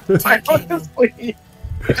 I honestly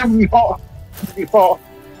have not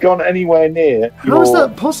gone anywhere near. How is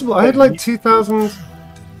that possible? I had like 2,000.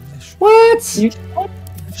 What? You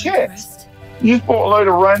shit. You just bought a load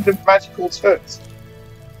of random magical toots.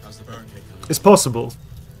 How's the barricade coming? It's possible.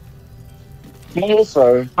 And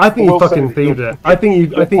also, I think you will say fucking that thieved your- it. I think you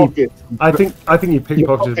your pockets- you your pickpocketed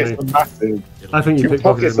pockets me. are massive. I think you Your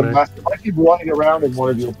pockets pickpocketed are me. massive. I keep running around in one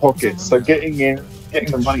of your pockets, so getting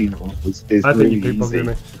the money in is I think really you pickpocketed easy.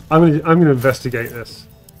 me. I'm gonna investigate this.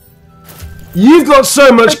 You've got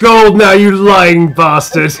so much gold now, you lying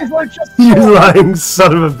bastard! Because I just You sold- lying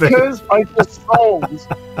son of a bitch! Because I just sold.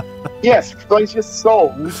 Yes, because I just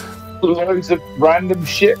sold loads of random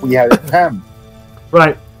shit we had at camp.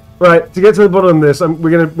 Right. To get to the bottom of this,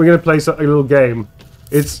 we're gonna play a little game.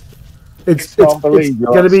 It's can't believe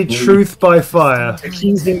you're gonna be actually- truth by fire.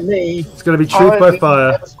 Accusing me. It's gonna be truth by Paladin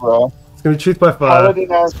fire. Ezra, It's gonna be truth by fire.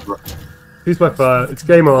 Paladin Ezra. Truth by fire. It's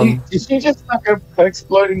game on. Did you just snuck an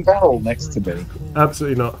exploding barrel next to me?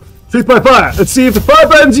 Absolutely not. Truth by fire. Let's see if the fire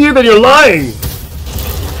burns you, then you're lying.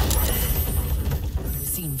 We've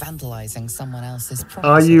seen vandalizing someone else's property.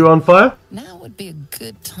 Are you on fire? Now would be a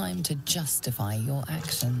good time to justify your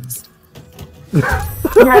actions.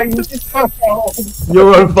 Yeah, you just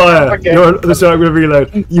You're on fire. Okay. You're on, sorry, I'm gonna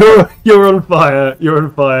reload. You're on fire. You're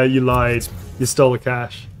on fire. You lied. You stole the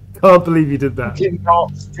cash. Can't believe you did that. did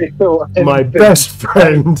not steal My anything. best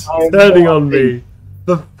friend I'm turning not on me.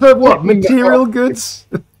 The what? Material goods?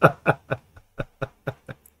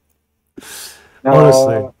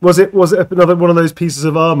 Honestly, was it another one of those pieces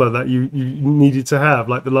of armor that you needed to have,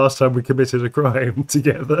 like the last time we committed a crime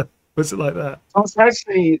together? Was it like that? There's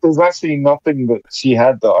actually nothing that she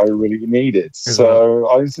had that I really needed. So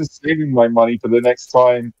I was just saving my money for the next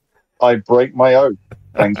time I break my oath.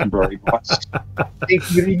 Thank you very much.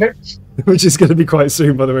 Thank you very much. Which is going to be quite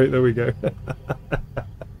soon, by the way. There we go.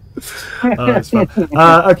 It's fun.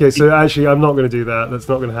 Okay, so actually, I'm not going to do that. That's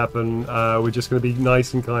not going to happen. We're just going to be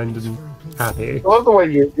nice and kind and happy. I love the way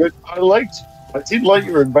I did like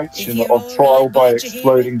your invention of trial by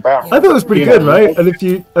exploding barrel. I thought it was pretty You good, know, right?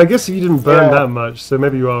 And I guess if you didn't burn Yeah. that much, so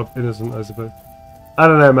maybe you are innocent, I suppose. I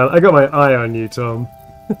don't know, man. I got my eye on you, Tom.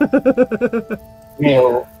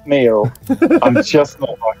 Neil, I'm just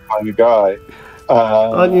not that kind of guy.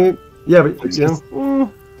 Aren't you? Yeah, but you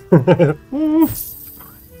know.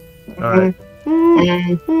 All right.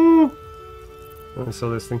 Let me sell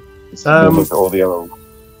this thing. Look at all the other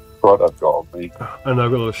crud I've got on me. I know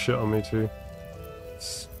I've got a lot of shit on me too.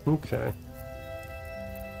 Okay.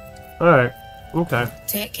 Alright. Okay.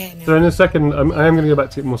 Take care now. So in a second, I am going to go back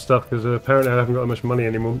to get more stuff because apparently I haven't got that much money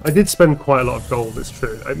anymore. I did spend quite a lot of gold, it's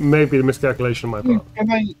true. It may be a miscalculation on my part.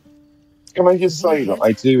 Can I just say that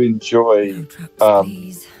I do enjoy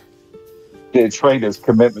the trader's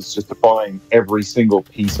commitments just to buying every single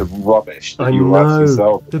piece of rubbish that I you actually know.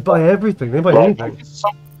 sell. They buy everything. They buy Like, anything.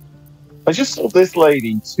 I just saw this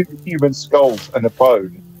lady 2 human skulls and a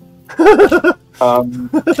bone.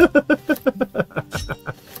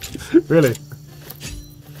 Really?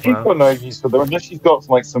 She's got no use for them unless she's got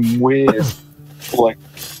like some weird like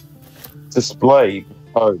display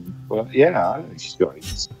home. But yeah, I think she's got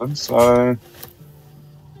use for them. So I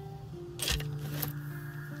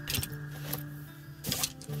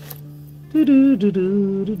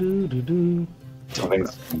think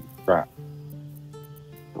it's crap.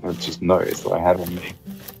 I just noticed that I had on me.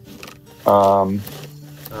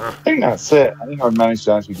 I think that's it. I think I managed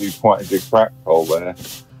to actually do quite a good crack hole there.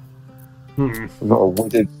 I've got a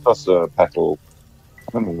wooded fusser petal.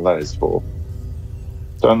 I don't know what that is for.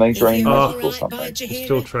 Don't they drain magic or something?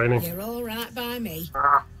 Still training. You're all right by me.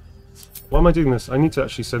 Why am I doing this? I need to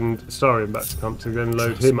actually send Starion back to camp to then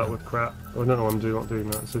load him up with crap. I don't know why I'm not doing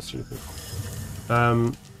that. It's so stupid.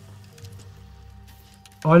 Oh,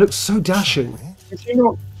 I look so dashing. Did you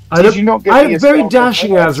not? I you not get I'm the very assault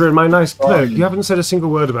dashing, on Azra, in my nice cloak. Fine. You haven't said a single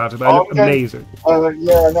word about it, but I look Okay. amazing.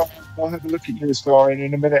 Yeah, no, I'll have a look at you, Astarion,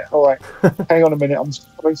 in a minute. All right, hang on a minute. I'm just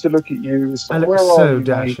going to look at you. I look Where are so you, mate?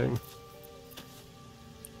 dashing.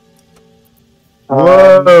 Um,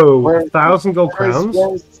 Whoa! where- 1,000 gold crowns?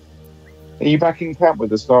 Are you back in camp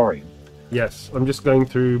with Astarion? Yes, I'm just going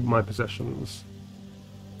through my possessions.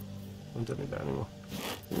 I don't need that anymore.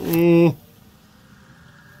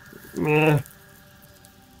 Meh.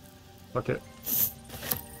 Fuck it.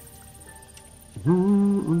 I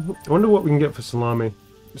wonder what we can get for salami.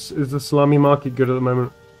 Is the salami market good at the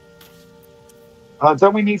moment?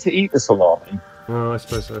 Don't we need to eat the salami? Oh, I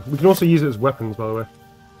suppose so. We can also use it as weapons, by the way.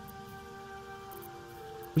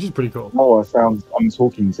 Which is pretty cool. Oh, I'm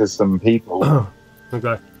talking to some people.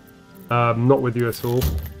 Okay. Not with you at all.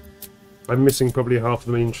 I'm missing probably half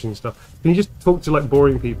of the interesting stuff. Can you just talk to like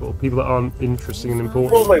boring people? People that aren't interesting and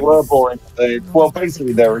important? Well, they were boring. Well,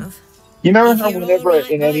 basically, they're. You know how whenever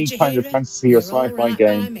in any kind of fantasy or sci-fi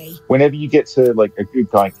game, whenever you get to like a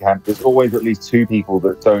good guy camp, there's always at least 2 people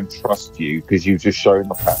that don't trust you because you've just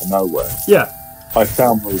shown up out of nowhere. Yeah. I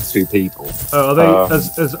found those 2 people. Are they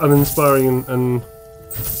as uninspiring and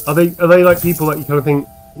are they like people that you kind of think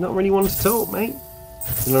not really wanting to talk, mate?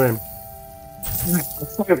 You know what I mean? I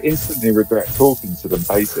kind of instantly regret talking to them,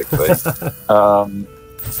 basically.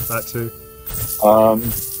 That too.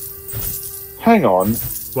 Hang on.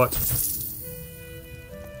 What?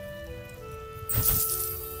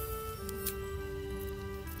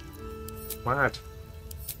 What?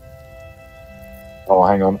 Oh,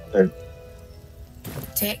 hang on.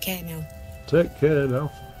 Take care now. Take care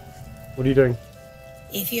now. What are you doing?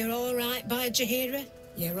 If you're all right by Jahira,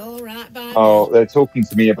 you're all right by Oh, me. they're talking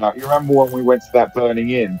to me about. You remember when we went to that burning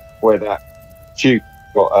inn where that Duke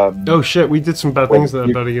got? Oh shit, we did some bad Well, things there,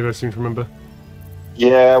 you- buddy. I seem to remember.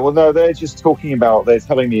 Yeah, well, no, they're just talking about. They're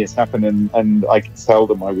telling me it's happened, and I can tell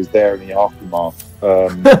them I was there in the aftermath.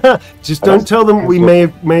 Just don't tell them we may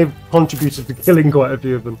have contributed to killing quite a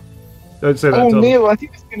few of them. Don't say that. Oh, Tom. Neil, I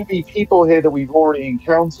think there's going to be people here that we've already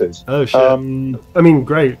encountered. Oh shit. I mean,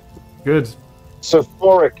 great, good. So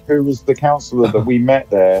Floric, who was the counsellor that we met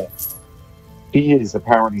there, she is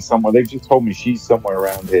apparently somewhere. They've just told me she's somewhere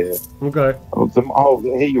around here. Okay. Oh,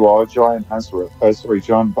 here you are, Giant Azra.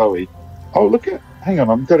 Giant Bowie. Oh, look at. Hang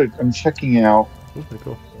on, I'm checking out. That's pretty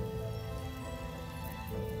cool.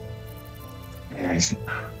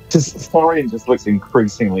 Florian just looks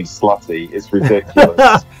increasingly slutty. It's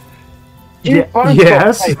ridiculous.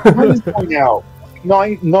 Yes. Can I just point out,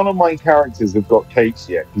 none of my characters have got capes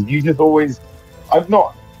yet because you just always. I've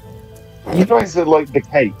not. You guys are like the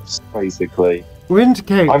capes, basically. We're into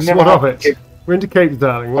capes. I've never What of had it? cape- We're into capes,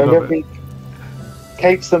 darling. What I've of never it?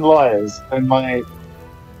 capes and liars, and my.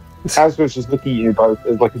 As was just looking at you both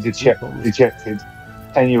as like a dejected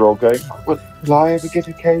 10-year-old going, will I ever get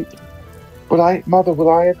a cake? Mother, will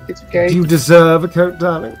I ever get a cake? Do you deserve a coat,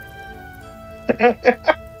 darling?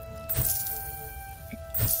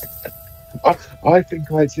 I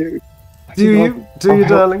think I do. Do you,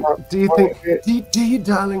 darling? Do you think? Do you,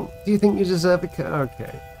 darling? Do you think you deserve a coat?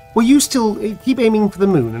 Okay. Well, you still keep aiming for the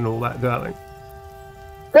moon and all that, darling.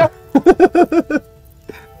 I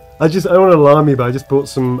don't want to alarm you, but I just bought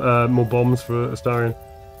some more bombs for Astarion.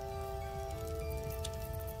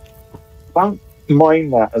 Don't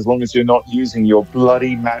mind that as long as you're not using your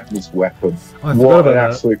bloody madness weapon. Oh, I forgot what about an that.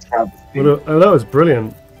 absolute travesty. Oh, that was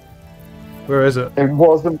brilliant. Where is it? It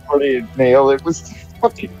wasn't brilliant, Neil. It was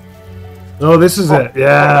fucking... Oh, this is it.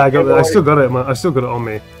 Yeah, I got it. I still got it. I still got it on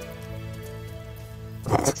me.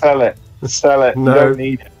 Sell it. Sell it. No. You don't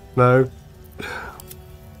need it. No.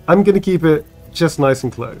 I'm going to keep it just nice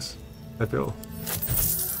and close, I feel.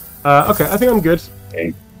 Okay, I think I'm good.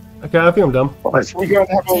 Okay, I think I'm done. right, shall we go and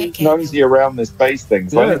have a nosy around this base thing?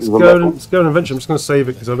 So Yeah, let's go and adventure. I'm just going to save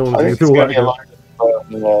it because I don't want I to think do it's all going to that.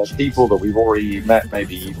 be a lot of people that we've already met,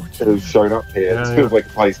 maybe, that have shown up here. Yeah, It feels like a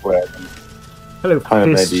place where Hello,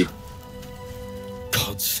 kind of Fist. maybe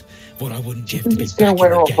Gods, what I wouldn't give to be it's going back to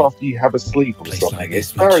wear in the off game. after you have a sleep or Place something. like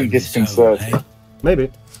It's this makes very you so, disconcerting. hey?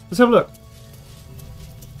 Maybe. Let's have a look.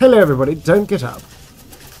 Hello, everybody. Don't get up.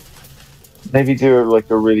 Maybe do like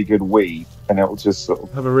a really good wee, and it will just sort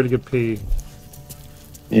of, Have a really good pee.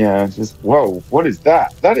 yeah, just, whoa, what is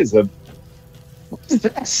that? That is a, what is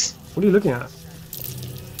this? What are you looking at?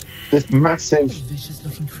 This massive,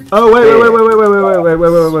 Oh, wait.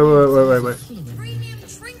 Premium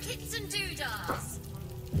trinkets and doodads.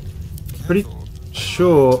 Pretty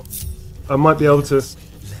sure I might be able to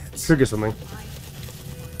trigger something.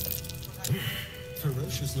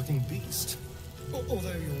 Ferocious looking beast. Although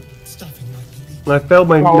your stuffing might be leaking. And I failed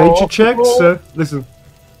my Oh, nature check, so listen.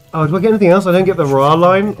 Oh, do I get anything else? I don't get the raw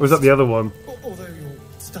line? Or is that the other one? Although your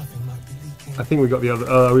stuffing might be leaking. I think we got the other.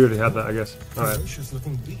 Oh, we already had that, I guess. Alright, Ferocious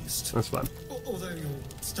looking beast. that's fine. Although your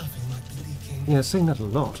stuffing might be leaking. Yeah, saying that a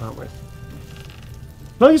lot, aren't we?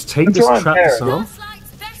 Can I just take this giant trap parrot. disarm?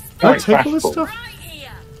 Flashlight's best Can I Right, take all this bashful. stuff? right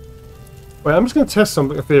here. Wait, I'm just going to test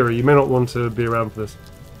a theory. You may not want to be around for this.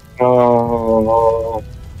 oh,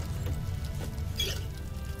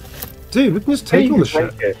 Dude, we can just take all the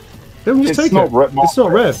shit. Take it. Yeah, we can just It's take not it. red- It's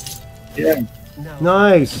not red. Yeah,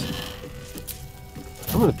 Nice.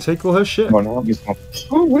 I'm going to take all her shit. come on, I'll just,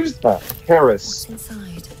 oh, what is that? Keris.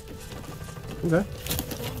 Inside. Okay.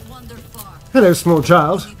 Wonderful. Hello, small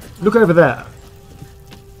child. Look over there.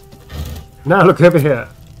 Now look over here.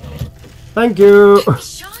 Thank you.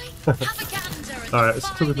 Shy? Have a gander. at Alright, the let's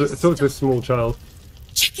talk to finest this small child.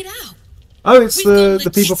 Check it out. Oh, it's We've gone the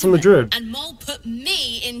people from the legitimate, Druid. And Mole put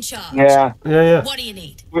me in charge. Yeah, Yeah. What do you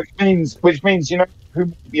need? which means you know who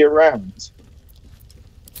might be around.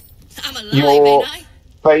 I'm alive, Your ain't I?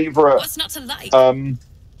 Favorite, What's not to like?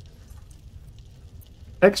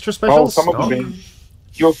 Extra special oh, some of stock? them.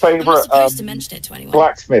 Your I'm not favorite supposed to mention it to anyone.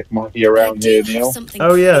 blacksmith might be But I around do here, have Neil. something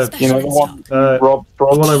Oh, yeah. pretty You know special the in one stock. Rob. The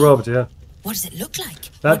one I robbed, yeah. What does it look like?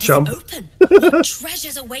 That What does chump. it open? What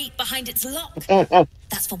treasures await behind its lock?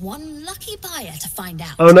 That's for one lucky buyer to find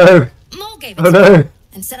out. Oh no. Mole gave it Oh to me no.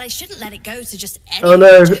 and said I shouldn't let it go to just any Oh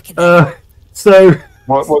no. jacket. So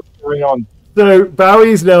What's going on?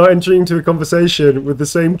 Bowie's now entering into a conversation with the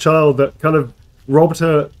same child that kind of robbed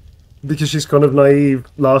her because she's kind of naive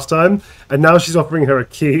last time, and now she's offering her a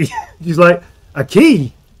key. She's like, a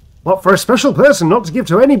key? What, for a special person, not to give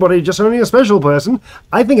to anybody, just only a special person?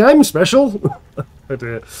 I think I'm special. Oh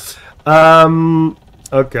dear.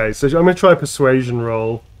 Okay, so I'm going to try a persuasion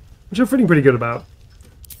roll, which I'm feeling pretty good about.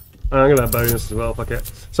 I'm going to have bonus as well, fuck it.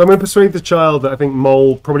 So I'm going to persuade the child that I think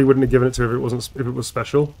Mole probably wouldn't have given it to her if it was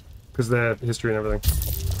special, because their history and everything.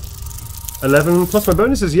 11 plus my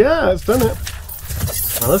bonuses, yeah, it's done it.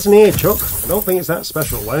 Now listen here, Chuck. I don't think it's that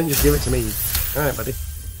special. Why don't you just give it to me? Alright, buddy.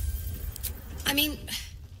 I mean,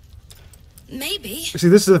 maybe. See,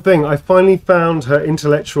 this is the thing. I finally found her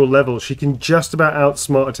intellectual level. She can just about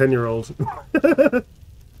outsmart a 10-year-old.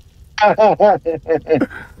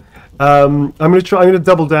 I'm gonna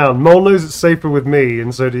double down. Mole knows it's safer with me,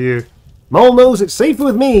 and so do you. Mole knows it's safer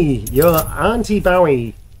with me. You're Auntie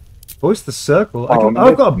Bowie. Voice the circle.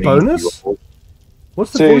 I've got a bonus.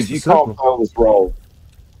 What's the Dude, voice the you circle? can't fail this roll.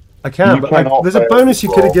 I can, You but cannot there's a fail bonus this you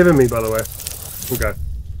could have roll. given me, by the way. Okay.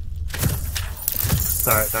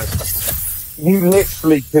 Alright, nice. You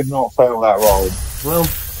literally could not fail that roll. Well,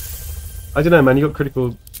 I don't know, man. You got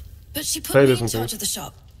critical. But she put Potatoes me in and charge things. of the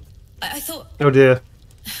shop. I thought Oh dear.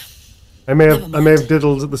 I may Never have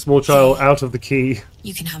diddled the small child out of the key.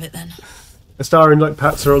 you can have it then. Astarion like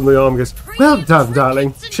pats her on the arm and goes, "Well done,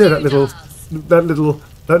 darling. Cheer that little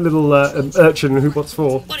urchin who what's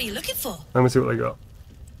for." What are you looking for? I'm gonna see what they got.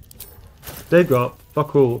 They've got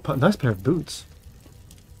fuck all. Nice pair of boots.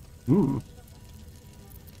 Ooh,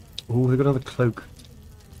 they got another cloak.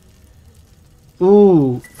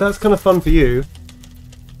 Ooh, that's kind of fun for you.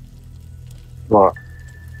 What?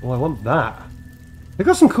 Oh, I want that. They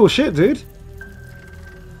got some cool shit, dude.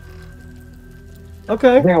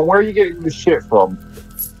 Okay. Now, where are you getting this shit from?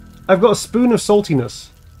 I've got a spoon of saltiness.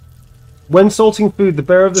 When salting food, the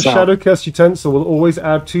bearer of the shadow cursed utensil will always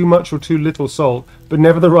add too much or too little salt, but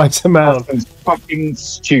never the right amount. That's fucking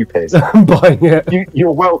stupid. I'm buying it.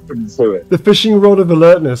 You're welcome to it. The fishing rod of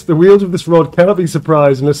alertness. The wield of this rod cannot be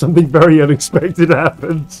surprised unless something very unexpected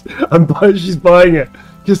happens. She's buying it.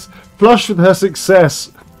 Just flush with her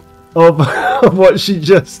success of what she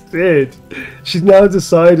just did. She's now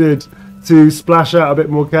decided to splash out a bit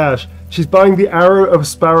more cash. She's buying the arrow of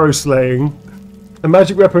sparrow slaying. A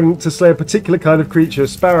magic weapon to slay a particular kind of creature,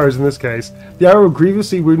 sparrows in this case. The arrow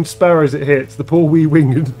grievously wounds sparrows it hits, the poor wee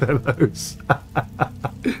winged fellows.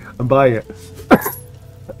 I'm buying it.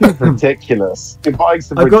 Ridiculous.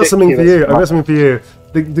 I've got something for you. I've got something for you.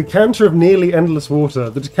 The decanter of nearly endless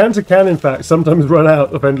water. The decanter can, in fact, sometimes run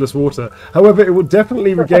out of endless water. However, it will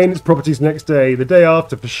definitely regain its properties next day, the day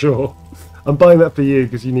after for sure. I'm buying that for you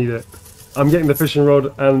because you need it. I'm getting the fishing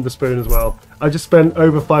rod and the spoon as well. I just spent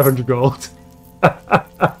over 500 gold.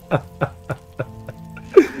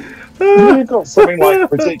 You've got something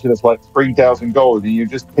like ridiculous, like 3,000 gold, and you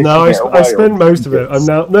just I spent most of it.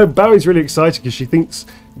 Bowie's really excited because she thinks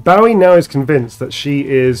Bowie now is convinced that she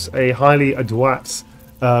is a highly adroit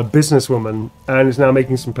businesswoman and is now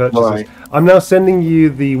making some purchases. Right. I'm now sending you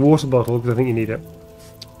the water bottle because I think you need it.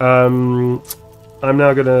 I'm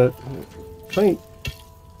now gonna try.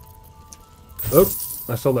 Oh,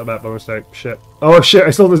 I sold that back by mistake. Shit. Oh shit! I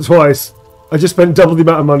sold it twice. I just spent double the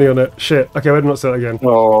amount of money on it. Shit. Okay, I better not sell it again.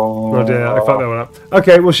 Oh dear, I fucked that one up.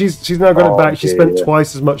 Okay, well she's now got it back. She spent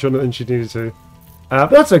twice as much on it than she needed to. But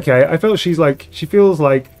that's okay. I felt she feels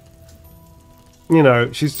like, you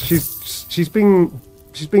know, she's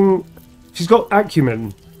got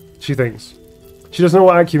acumen. She thinks. She doesn't know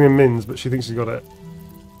what acumen means, but she thinks she's got it.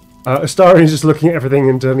 Astarion is just looking at everything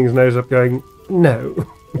and turning his nose up, going, "No,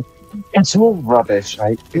 it's all rubbish.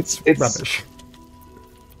 It's rubbish."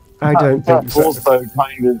 I don't think so. Also,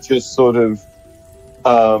 kind of just sort of,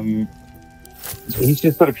 he's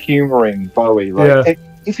just sort of humouring Bowie, like, hey,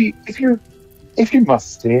 if you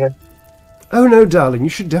must steer. Oh no, darling, you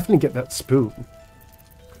should definitely get that spoon.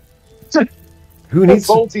 Who needs a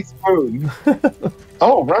salty spoon?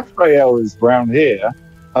 Oh, Raphael is round here,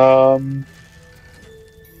 and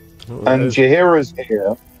Jaheira's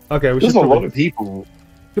here. Okay, there's a lot of people.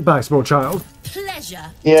 Goodbye, small child. Pleasure.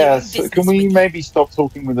 Yeah, so can we maybe stop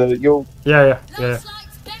talking with the Yeah.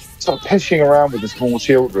 Stop pissing around with the small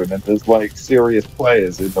children and there's like serious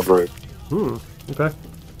players in the room. Okay.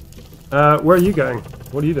 Where are you going?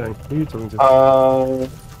 What are you doing? Who are you talking to?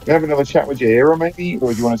 We have another chat with Jaheira maybe,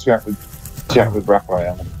 or do you want to chat with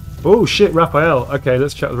Raphael? Oh shit, Raphael. Okay,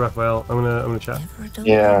 let's chat with Raphael. I'm gonna chat.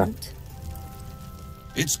 Yeah.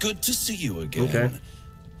 It's good to see you again. Okay.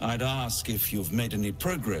 I'd ask if you've made any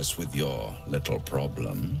progress with your little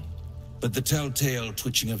problem, but the telltale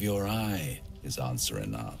twitching of your eye is answer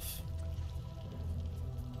enough.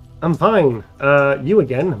 I'm fine. You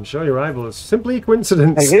again. I'm sure your arrival is simply a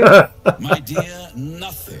coincidence. My dear,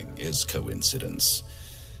 nothing is coincidence.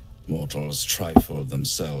 Mortals trifle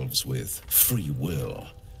themselves with free will,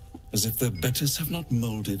 as if their betters have not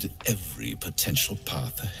molded every potential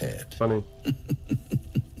path ahead. Funny.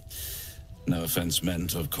 No offense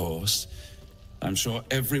meant, of course. I'm sure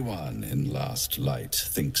everyone in Last Light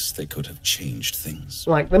thinks they could have changed things.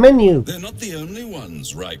 Like the menu. They're not the only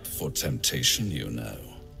ones ripe for temptation, you know.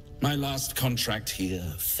 My last contract here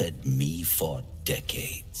fed me for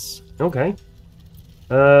decades. Okay.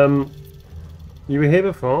 You were here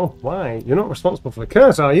before. Why? You're not responsible for the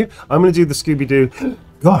curse, are you? I'm going to do the Scooby-Doo.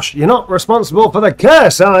 Gosh, you're not responsible for the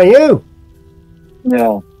curse, are you?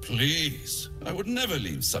 No. Please. I would never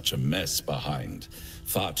leave such a mess behind.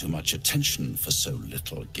 Far too much attention for so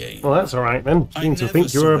little gain. Well, that's all right then. You seem to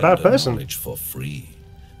think you were a bad person. Knowledge for free,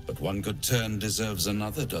 but one good turn deserves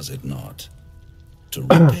another, does it not? To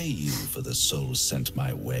repay you for the souls sent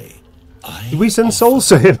my way, did we send souls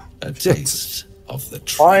to him? A taste of the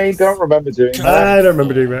truth. I don't remember doing that. I don't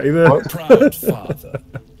remember doing that either. Proud father,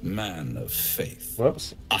 man of faith.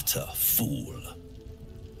 Whoops. Utter fool.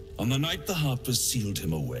 On the night the Harpers sealed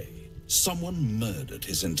him away, someone murdered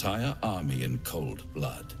his entire army in cold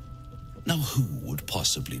blood. Now who would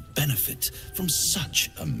possibly benefit from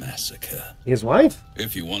such a massacre? His wife?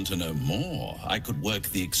 If you want to know more, I could work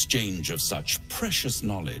the exchange of such precious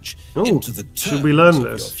knowledge Oh, into the should we terms learn of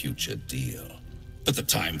this? your future deal. But the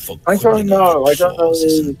time for I don't know. I don't know.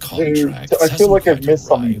 clauses and Who, contracts I feel like I've hasn't missed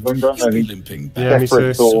quite something. I arrived. don't know You'll be who limping back Yeah, me too.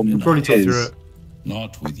 Jeffrey Thorne Probably talk through is. it.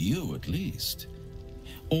 Not with you, at least.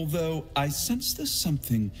 Although I sense there's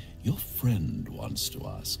something your friend wants to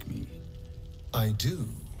ask me. I do.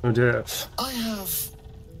 Oh dear. I have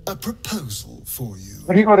a proposal for you.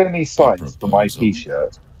 Have you got any sights for my proposal?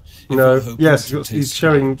 t-shirt? If No. you're hoping Yes, to he's taste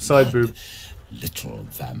showing my side blood, boob. Little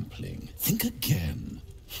vampling, think again.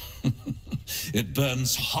 It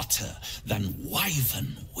burns hotter than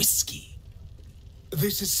wyvern whiskey.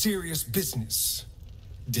 This is serious business,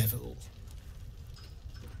 devil.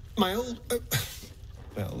 My old...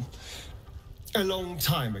 well, a long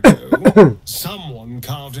time ago, someone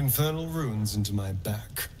carved infernal runes into my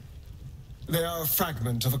back. They are a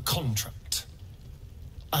fragment of a contract.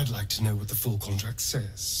 I'd like to know what the full contract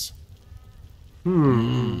says.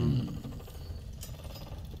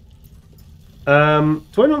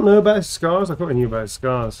 Do I not know about his scars? I thought I knew about his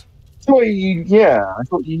scars. I thought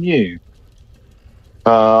you knew.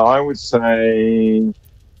 I would say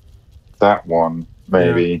that one,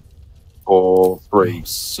 maybe. Or 3. Oh,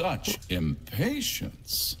 such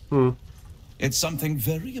impatience. Hmm. It's something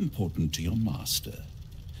very important to your master.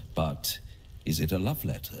 But is it a love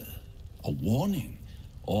letter, a warning,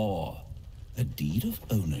 or a deed of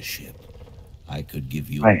ownership? I could give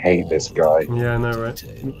you I hate this guy. Yeah, I know, right?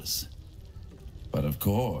 details. But of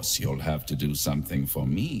course, you'll have to do something for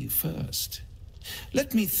me first.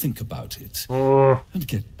 Let me think about it Oh, and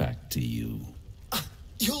get back to you.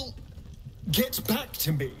 You'll get back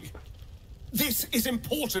to me. This is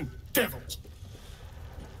important, devil.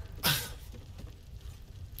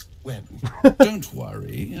 When? Don't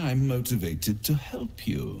worry, I'm motivated to help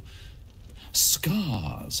you.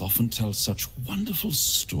 Scars often tell such wonderful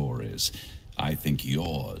stories. I think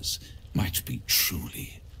yours might be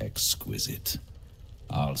truly exquisite.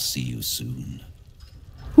 I'll see you soon.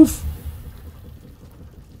 oof.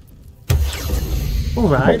 All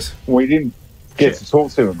right. We didn't get to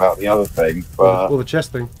talk to him about the other thing, but Or the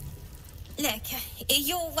chest thing. Look,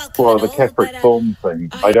 you're welcome. well, and the all, Kefric but, Thorn thing.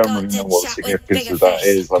 I I've don't got really know to what the chat with significance bigger of that fish.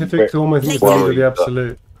 is. I'm Kefric bit Thorn, I think, is the leader of worried the that-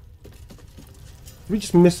 Absolute. We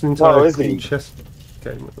just missed an entire Oh, is cool he? chest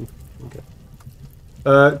game with them. Okay.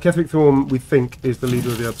 Kefric Thorn, we think, is the leader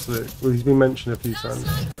of the Absolute. Well, he's been mentioned a few times.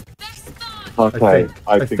 Okay,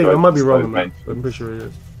 I think I might be wrong on that, mentioned. but I'm pretty sure he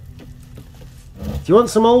is. Do you want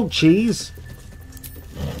some old cheese?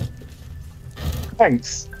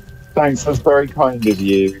 Thanks. Thanks, that's very kind of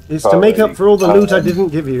you. It's to make up for all the loot I Um, didn't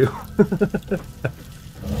give you.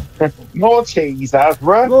 More cheese,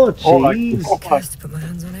 Azra. More All cheese. right, Cursed to put my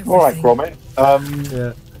hands on all right, everything. Gromit.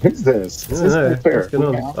 Yeah. Who's this? I Is don't this know. Althea? What's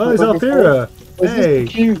going Yeah, on? Oh, it's looking for- Althea. Is this Hey. the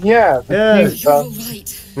cute? Yeah, the Yeah. cute You're all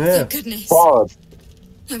right. Yeah. Thank goodness. bard.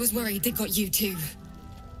 I was worried they got you too.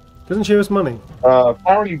 Doesn't she owe us money?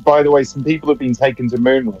 Apparently, by the way, some people have been taken to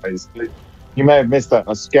Moonrise. You may have missed that.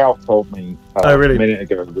 A scout told me Oh, really? a minute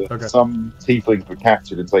ago that Okay. some tieflings were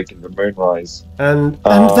captured and taken to Moonrise. And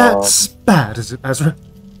Um, that's bad, is it, Azra?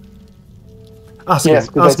 Asking, Yes,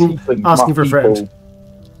 because they're asking, tieflings, asking not for a friend. people.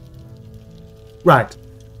 Right.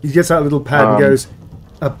 He gets out a little pad and Um, goes,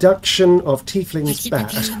 abduction of I tieflings keep bad.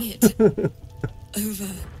 replaying it over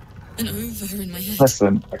and over in my head.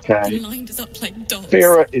 Listen, They okay. lined us up like dogs,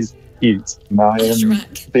 Fira is cute, and I am Ashrak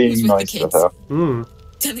was being with nice the to kids. her. Mm.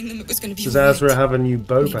 telling them it was going to be Does all right. Azra have a new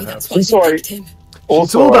bow, Maybe perhaps? that's why I'm they sorry. picked him.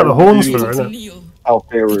 Also, all about I the horns really for her, To isn't it? Neil. He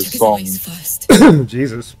Althera's took his song. eyes first,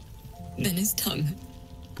 Jesus. then his tongue.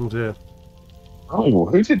 Oh dear. Oh,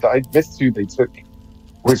 who did that? I missed who they took.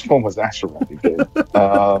 Which one was Asherah again?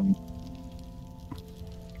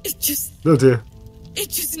 It just Oh dear.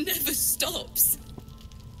 never stops.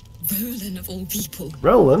 Roland of all people.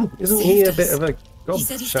 Roland, isn't he a Saved bit us. of a He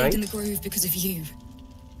said he stayed in the gobshite? grove because of you.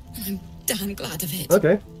 And I'm damn glad of it.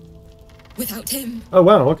 Okay. Without him, Oh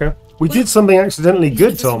wow, okay. We Well, did something accidentally none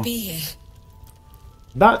good, of us would Tom. be here.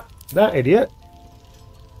 That idiot.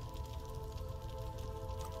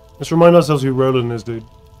 Let's remind ourselves who Roland is, dude.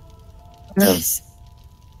 Yes.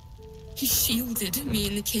 He shielded me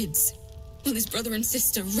and the kids, while his brother and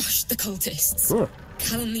sister rushed the cultists. Huh.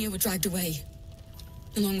 Cal and Leah were dragged away,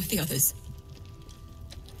 along with the others.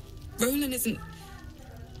 Roland isn't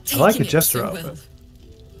I like taking a it jester so outfit. well.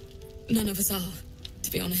 None of us are,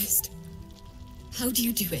 to be honest. How do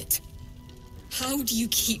you do it? How do you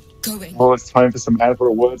keep going? Well, it's time for some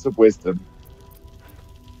Azra words of wisdom.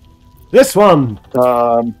 This one!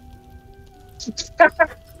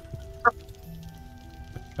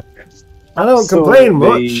 I don't complain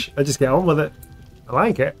Absolutely. much. I just get on with it. I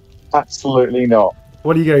like it. Absolutely not.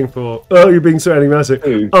 What are you going for? Oh, you're being so enigmatic.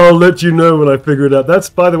 Ooh. I'll let you know when I figure it out. That's,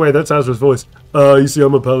 by the way, that's Azra's voice. You see,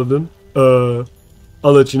 I'm a paladin. I'll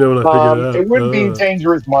let you know when I figure it out. It wouldn't be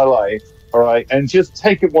dangerous my life, all right? And just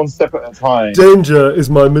take it one step at a time. Danger is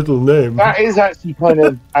my middle name. That is actually kind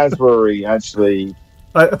of Asbury, actually.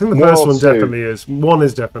 I think the One first or one two. definitely is. One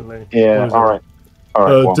is definitely. Yeah, One is all right. All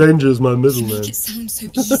right. one. Danger is my middle You make name. it sound so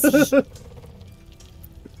easy.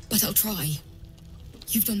 But I'll try.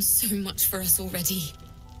 You've done so much for us already.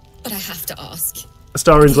 But I have to ask.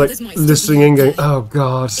 Starin's like Others might still listening be in, going, okay. "Oh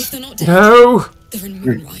God, If they're not dead, no, they're in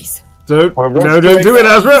Moonrise. don't, Well, no, let's don't do it,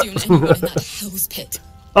 go. Azra." You and anyone in that hell's pit.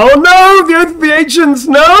 Oh no, the Oath of the Ancients,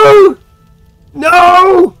 no,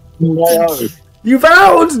 no, No. you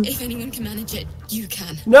vowed, If anyone can manage it, you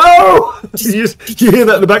can. no. You hear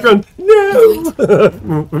that in the background?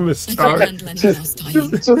 No, Miss I Starry. can't handle anyone else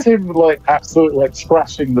dying. Just him, like, absolutely, like,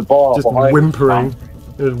 trashing the bar. Just behind whimpering. him.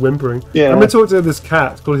 Just whimpering. Yeah. I'm gonna talk to this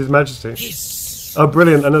cat called His Majesty. Oh,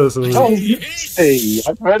 brilliant! I know this one. Oh, Majesty!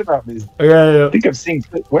 I've heard about this. Yeah. I think I've seen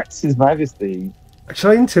Where's His Majesty?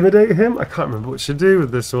 Should I intimidate him? I can't remember what to do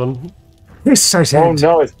with this one. He's so sad. Oh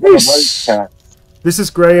no, it's one of those cats. This is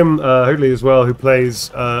Graham Hoadley as well, who plays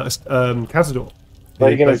Cazador. What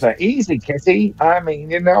are you going to He say? Easy, kitty. I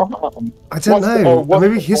mean, you know. I don't know.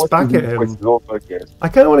 Maybe hiss back at him. Is also good. I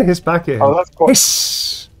kind of want to hiss back at him. Oh, that's quite.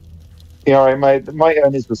 Hiss! Yeah, all right, mate. It might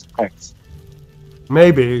earn his respect.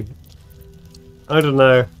 Maybe. I don't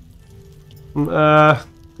know. I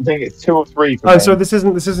think it's 2 or 3 for Oh, me. so this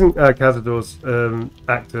isn't Cazador's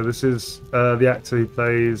actor. This is the actor who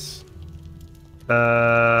plays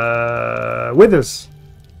Withers.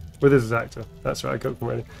 Withers is actor. That's right. I got them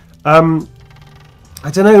ready. I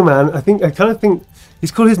don't know, man. I kind of think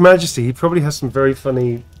he's called His Majesty. He probably has some very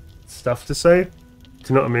funny stuff to say. Do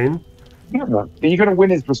you know what I mean? Yeah, you're going to win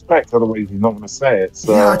his respect, otherwise he's not going to say it.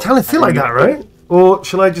 So Yeah, I kind of feel like that, right? Or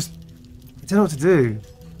shall I just? I don't know what to do.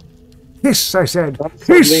 Hiss, I said. I'm sort of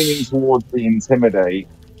Hiss. leaning towards the intimidate.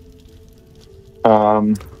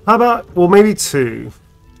 How about? Well, maybe 2.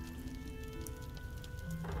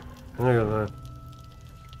 I don't know.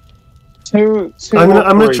 Two I'm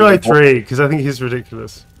gonna or try 3. 3 because I think he's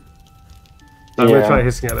ridiculous. I'm gonna Yeah. try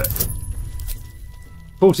hissing at it.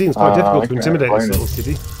 14 is quite difficult to okay, intimidate this bonus.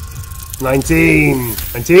 little kitty. 19!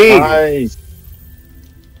 19! Nice.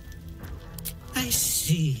 I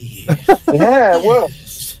see. Yeah, well.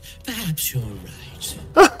 Perhaps you're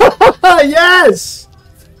right. Yes!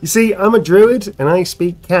 You see, I'm a druid and I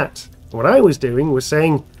speak cat. What I was doing was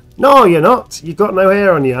saying, "No, you're not. You've got no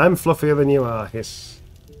hair on you. I'm fluffier than you are." Hiss.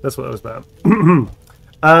 That's what that was about.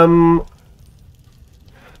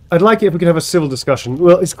 I'd like it if we could have a civil discussion.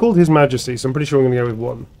 Well, it's called His Majesty, so I'm pretty sure I'm going to go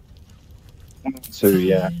with 1. 2,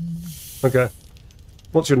 yeah. Okay.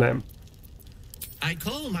 What's your name? I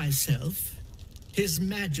call myself His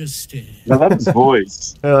Majesty. I love his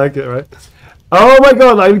voice. I like it, right? Oh my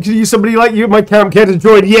god, I could use somebody like you at my camp. Care to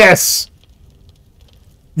join? Yes!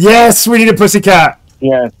 Yes, we need a pussycat!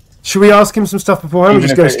 Yeah, Should we ask him some stuff beforehand or Even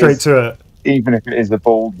just if go it straight is- to it? even if it is a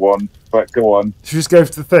bold one. But go on. Should we just go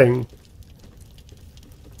for the thing?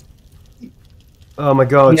 Oh my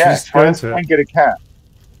god, should we Yeah, just go into try it? and get a cat.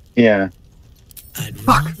 Yeah. I'd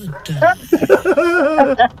rather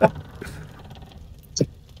die.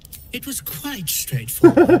 It was quite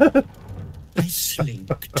straightforward. I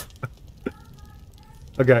slinked.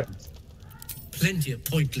 Okay. Plenty of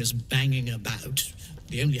pointless banging about.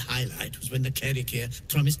 The only highlight was when the Kerikir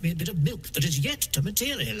promised me a bit of milk that is yet to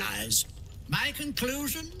materialize. My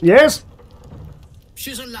conclusion? Yes?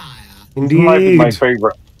 She's a liar. It might be my Indeed.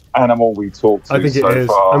 favourite animal we talked to I think it so is.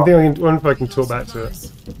 far. I'm thinking, I wonder if I can talk back to it.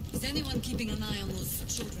 Is anyone keeping an eye on those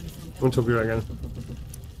children from I want to talk to you again.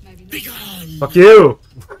 maybe Begone! Fuck you!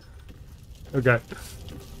 Okay.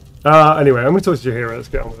 Anyway, I'm going to talk to your hero. Let's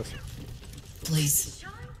get on with this. Please,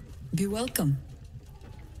 be welcome.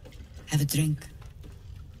 Have a drink.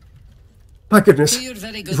 My goodness. To your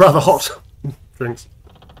very good Rather health. hot. Drinks.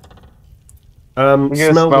 gonna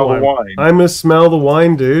Smell smell the the wine. wine. I'm gonna smell the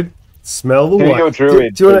wine, dude. Smell the Here you wine. go,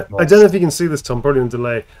 Druid. Do you wanna, I don't know if you can see this, Tom. Probably on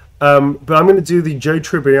delay. But I'm gonna do the Joe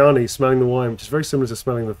Tribbiani smelling the wine, which is very similar to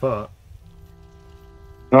smelling the fart.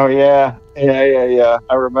 Oh yeah, yeah.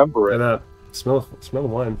 I remember Like it. that. Smell the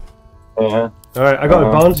wine. Yeah. All right, I got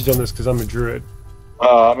Uh-huh. advantage on this because I'm a druid.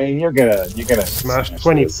 I mean, you're gonna Smash this.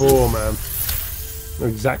 24, man. Know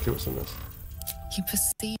exactly what's in this. You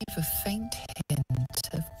perceive a faint hint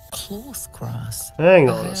of cloth grass. Hang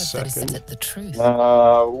I on heard a that is second. it the truth. What?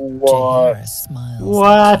 Jahira smiles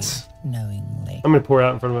What? at you knowingly. I'm gonna pour it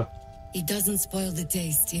out in front of her. It doesn't spoil the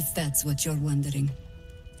taste if that's what you're wondering.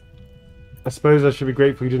 I suppose I should be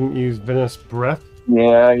grateful you didn't use Venus breath.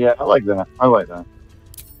 Yeah, yeah, I like that. I like that.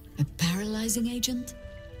 A paralyzing agent?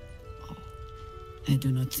 Oh, I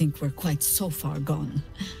do not think we're quite so far gone.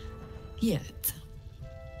 Yet.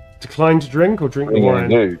 Decline to drink or drink What the are you gonna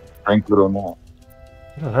wine? do? Drink it or not?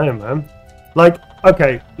 I don't know, man. Like,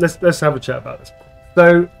 okay, let's have a chat about this.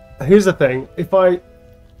 So here's the thing: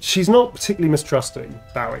 she's not particularly mistrusting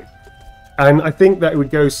Bowie, and I think that it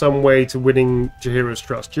would go some way to winning Jaheira's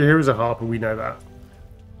trust. Jaheira's a harper, we know that.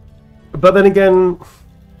 But then again,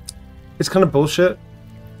 it's kind of bullshit.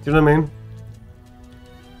 Do you know what I mean?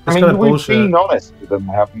 It's kind of we've bullshit. been honest with them,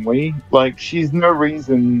 haven't we? Like, she's no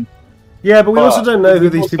reason. Yeah, but we also don't know who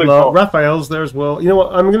we've these also people are. got- Raphael's there as well. You know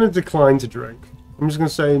what? I'm going to decline to drink. I'm just going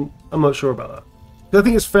to say I'm not sure about that. I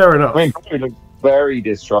think it's fair enough. I mean, probably looks very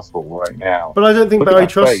distrustful right now. But I don't think Look at Barry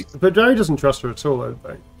that trusts. face. But Barry doesn't trust her at all. I don't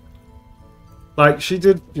think. Like she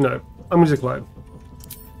did, you know. I'm going to decline.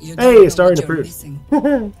 You Hey, don't it's know what starting to you're prove.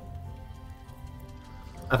 missing.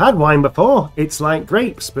 I've had wine before. It's like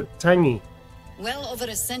grapes, but tangy. Well over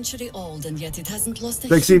a century old, and yet it hasn't lost a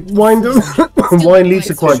Like, see, hint of wine flavor. Still wine not leaves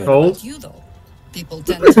you quite sure cold. about you, though. People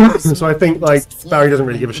tend to So I think like just Barry doesn't flavor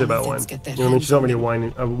really give a shit when about wine. things get their You know, I mean, she's not really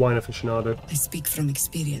hands a wine aficionado. I speak from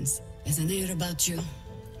experience. There's an air about you.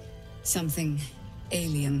 Something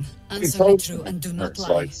alien. It's Answer me all true and do not lie.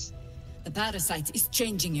 parasites. The parasite is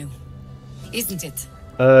changing you. Isn't it?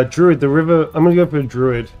 Druid, the river. I'm going to go for a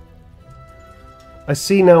druid. I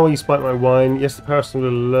see now where you spiked my wine. Yes, the parasite will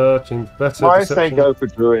alert and better. I say deception. go for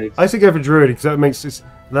Druid. I say go for druid because that makes this.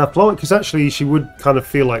 That flowing, because actually she would kind of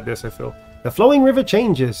feel like this. I feel the flowing river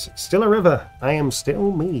changes. Still a river. I am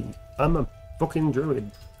still me. I'm a fucking druid.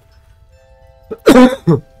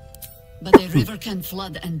 But a river can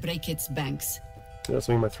flood and break its banks. That's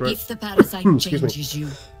something in my throat. If the parasite Excuse me. changes you,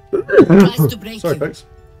 tries to break Sorry, you, folks.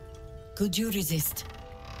 could you resist?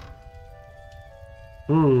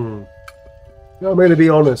 I'm going to be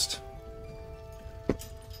honest.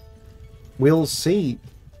 We'll see.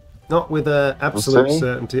 Not with absolute see?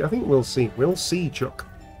 certainty. I think we'll see. We'll see, Chuck.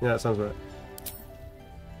 Yeah, that sounds right.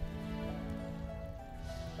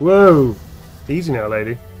 Whoa. Easy now,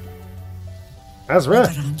 lady. Azra.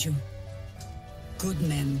 Look around you. Good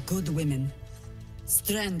men, good women.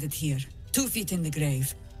 Stranded here, 2 feet in the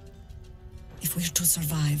grave. If we're to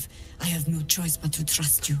survive, I have no choice but to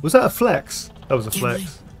trust you. Was that a flex? That was a Can I?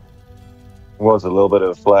 flex. Was a little bit of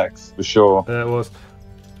a flex, for sure. It was.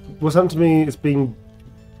 What's happened to me is being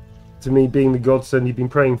the godsend you've been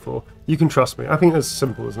praying for. You can trust me. I think that's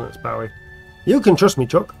simple, isn't it? It's Bowie. You can trust me,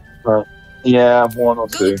 Chuck. Right. Yeah, one or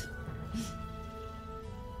two. Good.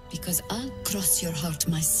 Because I'll cross your heart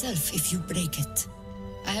myself if you break it.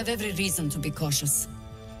 I have every reason to be cautious.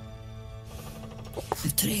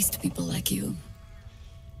 I've traced people like you.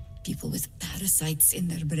 People with parasites in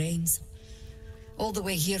their brains. All the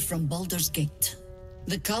way here from Baldur's Gate.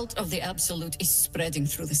 The cult of the Absolute is spreading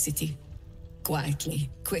through the city. Quietly,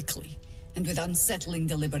 quickly, and with unsettling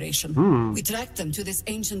deliberation. We tracked them to this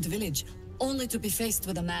ancient village, only to be faced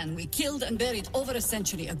with a man we killed and buried over a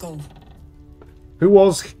century ago.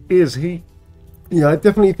 Is he? Yeah, I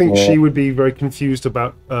definitely think Yeah. she would be very confused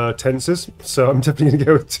about tenses, so I'm definitely going to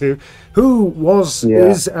go with 2. Who was, Yeah.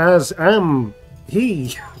 is, as, am,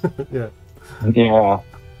 he? Yeah. Yeah.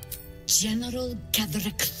 General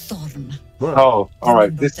Cadric Thorn. Oh, all right.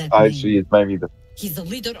 Remember This that actually is maybe the. He's the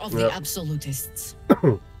leader of Yep. the Absolutists.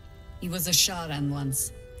 He was a Sharan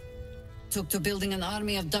once. Took to building an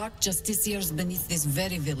army of dark justiciars beneath this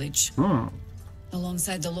very village.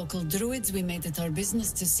 Alongside the local druids, we made it our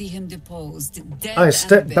business to see him deposed, dead I and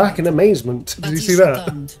stepped back in buried. amazement. But Did you he see that?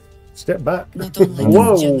 succumbed. Step back. Not only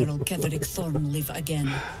Whoa. does General Cadric Thorn live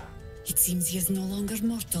again, it seems he is no longer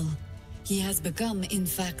mortal. He has become, in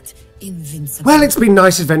fact, invincible. Well, it's been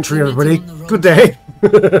nice adventuring, We met him everybody. on the road. Good day.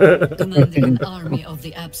 Commanding an army of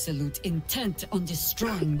the Absolute, intent on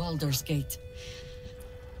destroying Baldur's Gate.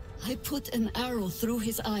 I put an arrow through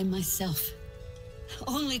his eye myself,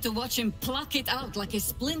 only to watch him pluck it out like a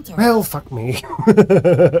splinter. Well, fuck me.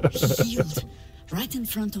 He healed right in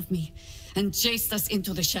front of me and chased us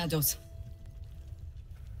into the shadows.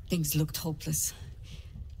 Things looked hopeless,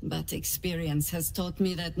 but experience has taught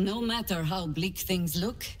me that no matter how bleak things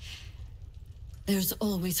look, there's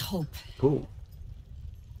always hope. Cool.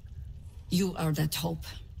 You are that hope.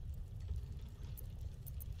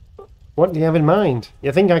 What do you have in mind?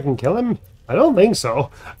 You think I can kill him? I don't think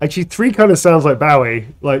so. Actually, 3 kind of sounds like Bowie.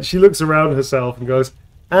 Like, she looks around herself and goes,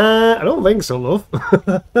 I don't think so, love.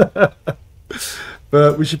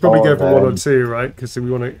 But we should probably Oh, go for 1 or man. 2, right? Because we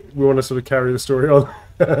want to sort of carry the story on.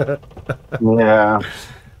 Yeah.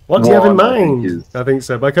 What do you have in One, I think, mind? is- I think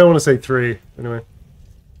so, but I kind of want to say 3 anyway.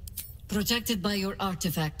 Protected by your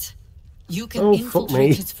artifact, you can Oh, fuck me.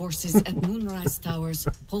 infiltrate his forces at Moonrise Towers,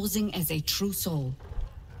 posing as a true soul.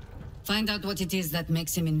 Find out what it is that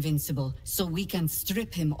makes him invincible, so we can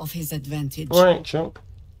strip him of his advantage. Alright, chunk.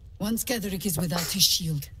 Once Ketheric is without his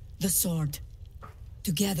shield, the sword,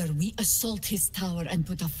 together we assault his tower and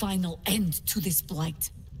put a final end to this blight.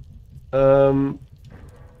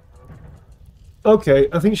 Okay,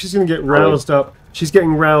 I think she's gonna get roused up. She's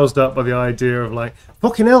getting roused up by the idea of like,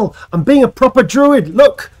 fucking hell, I'm being a proper druid.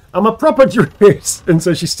 Look, I'm a proper druid. And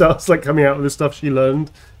so she starts like coming out with the stuff she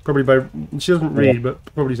learned, probably by she doesn't read, but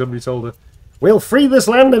probably somebody told her, "We'll free this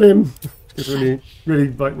land of him." She's really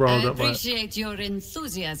like riled I up by it. appreciate your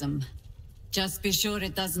enthusiasm. Just be sure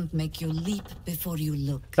it doesn't make you leap before you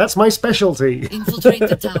look. That's my specialty. Infiltrate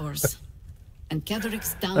the towers, and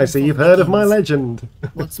Ketheric's downfall I see you've heard of my begins. legend.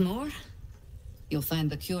 What's more, you'll find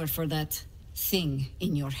the cure for that thing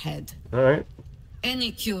in your head. All right.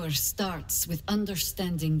 Any cure starts with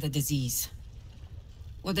understanding the disease.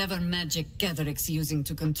 Whatever magic Ketheric's using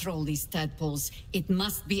to control these tadpoles, it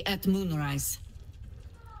must be at Moonrise.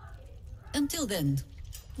 Until then,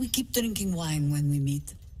 we keep drinking wine when we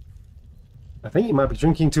meet. I think you might be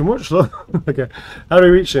drinking too much, love. Okay. How do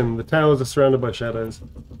we reach him? The towers are surrounded by shadows.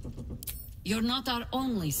 You're not our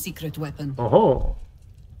only secret weapon. Oh.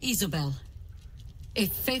 Isobel, a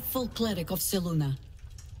faithful cleric of Selûne,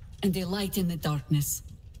 and a light in the darkness.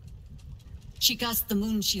 She cast the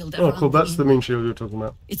moon shield Oh, around cool. That's the inn. moon shield you're talking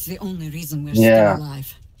about. It's the only reason we're Yeah. still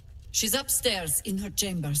alive. She's upstairs in her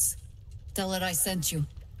chambers. Tell her I sent you,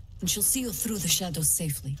 and she'll see you through the shadows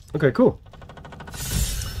safely. Okay, cool.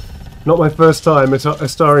 Not my first time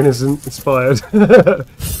Astarion is inspired.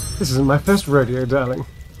 This isn't my first rodeo, darling.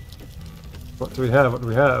 What do we have? What do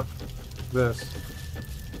we have? This.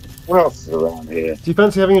 What else is around here? Do you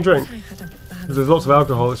fancy having a drink? Because there's lots of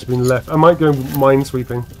alcohol that's been left. I might go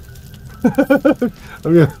minesweeping.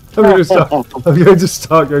 I'm going to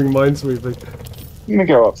start going minesweeping. I'm gonna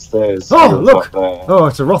go upstairs. Oh, What's look! up there? Oh,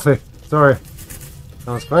 it's a Rothy. Sorry.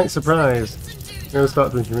 I was quite surprised. I'm going to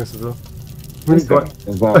start drinking this as well. Really quite...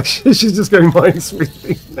 Is that- She's just going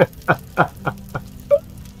minesweeping.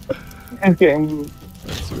 I'm getting.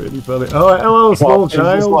 It's really funny. Oh, hello, small It's just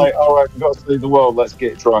child. like, all right, we've got to see the world. Let's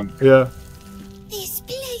get drunk. Yeah. This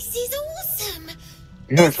place is awesome.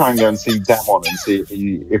 I'm gonna try and go and see Damon and see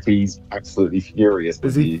if he's absolutely furious. Is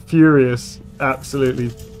with he you. furious? Absolutely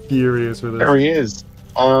furious with There us. he is. Is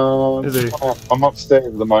he? I'm upstairs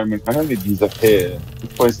at the moment. I don't think he's up here.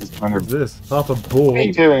 This place is kind What's of. this? Half a ball. What are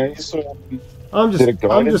you doing? Are you sort of- I'm Did a just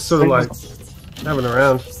guidance sort of thing or like having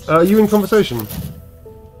around. Are you in conversation?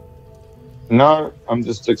 No, I'm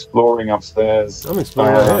just exploring upstairs. I'm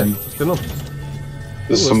exploring right Um, here. What's going on?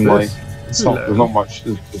 There's Ooh, some like. what's this? It's not, Hello. there's not much.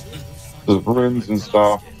 There's rooms and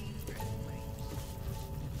stuff.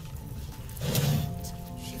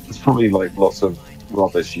 There's probably like lots of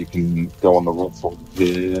rubbish you can go on the roof for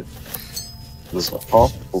here. There's a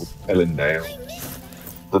path called Ellendale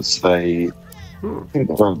that's I think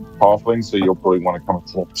they're halfling, so you'll probably want to come and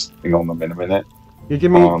drop something on them in a minute. Yeah,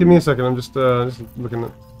 give me a second. I'm just looking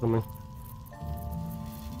at something.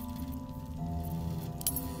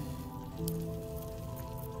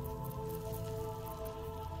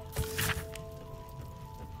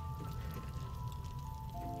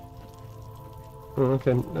 Oh,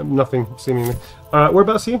 okay, nothing seemingly.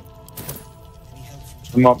 Whereabouts are you?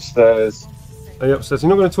 I'm upstairs. Are you upstairs? You're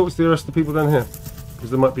not going to talk to the rest of the people down here? Because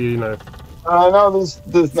there might be, you know... No,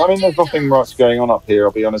 there's nothing much going on up here,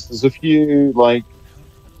 I'll be honest. There's a few, like,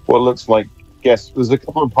 what looks like guests. There's a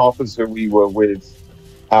couple of Pathers who we were with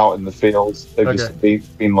out in the fields. They've Okay.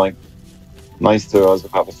 just been, like, nice to us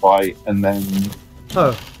about the fight. And then,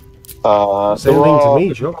 Oh, say there anything to are-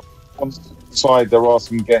 me, Jock. on the side, there are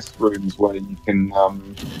some guest rooms where you can,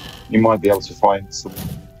 you might be able to find some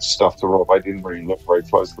stuff to rob. I didn't really look very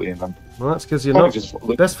closely in them. Well, that's because you're Kinda not just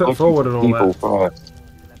best foot looking forward for and all that. people first.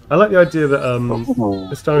 I like the idea that,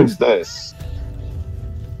 Astarion... Who's this?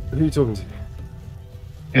 Who are you talking to?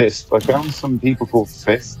 Fist. I found some people called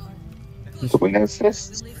Fist. Do we know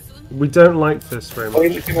Fists? We don't like this very Are you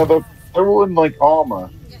much. looking at they're all in like armor.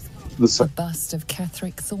 The The sa- bust of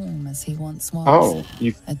Ketheric Thorm as he once was. oh,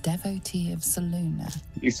 A devotee of Selûne.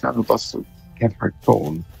 you found a bust of Ketheric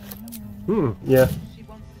Thorn. Yeah.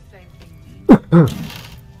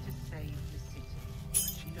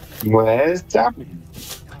 Where's Damon?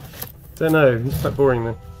 Don't know. He's quite boring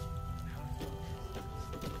then.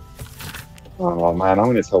 Oh man, I'm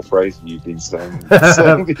gonna tell Fraser you've been saying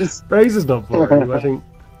this. Fraser's not boring. I think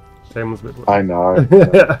Damon's a bit boring. I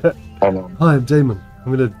know. I know. Hi, I'm Damon.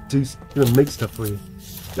 I'm gonna make stuff for you.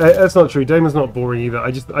 That's not true. Damon's not boring either. I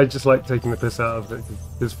just like taking the piss out of it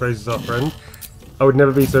because Fraser's our friend. I would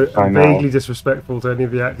never be so vaguely disrespectful to any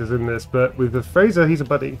of the actors in this, but with the Fraser, he's a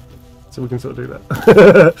buddy, so we can sort of do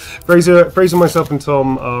that. Fraser, myself, and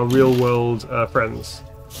Tom are real world friends.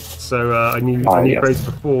 So I knew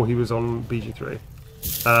Fraser before he was on BG3.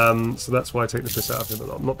 So that's why I take the piss out of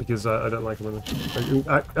him, not because I don't like him.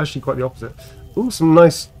 Actually, quite the opposite. Ooh, some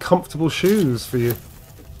nice, comfortable shoes for you.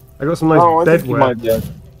 I got some nice bedwear.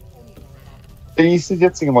 Are you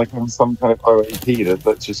suggesting like on some kind of OAP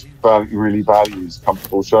that just really values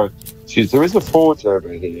comfortable shoes? There is a forge over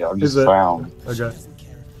here. I've just found. Okay.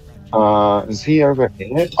 Is he over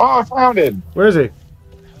here? Oh, I found him. Where is he?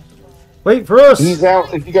 Wait for us. He's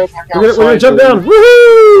out. If you go back outside, we're gonna jump down.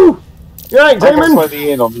 Woohoo! Right, Damon. Outside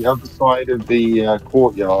the inn on the other side of the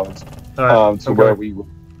courtyard, to where we were.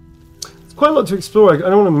 It's quite a lot to explore. I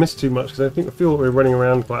don't want to miss too much because I feel like we're running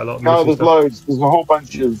around quite a lot. No, there's loads. There's a whole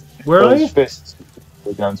bunch of fists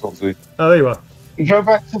we're going to talk to. Oh, there you are. You go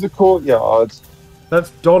back to the courtyard.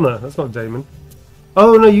 That's Donna. That's not Damon.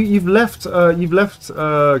 Oh no, you've left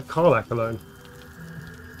Karlak alone.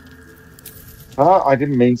 I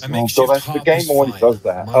didn't mean to. The game always does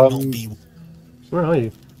that. Where are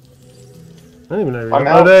you? I don't even know. I'm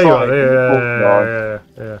outside. There you are.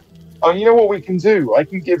 Yeah. Oh, you know what we can do? I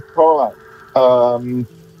can give Karlak. I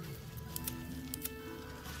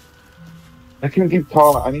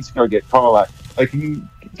need to go get Karlak. I can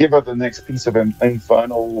give her the next piece of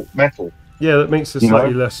infernal metal. Yeah, that makes her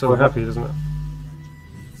slightly less unhappy, doesn't it?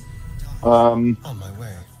 On my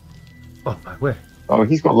way. On my way. Oh,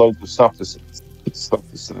 he's got loads of stuff to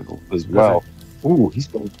settle as well. Ooh, he's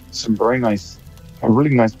got a really nice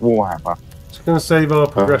warhammer. Just going to save our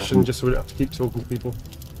progression just so we don't have to keep talking to people.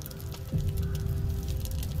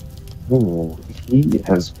 Ooh, he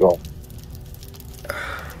has got.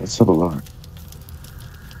 Let's have a look.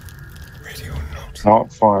 Radio note.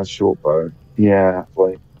 Heartfire shortbow. Yeah,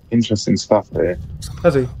 like interesting stuff there.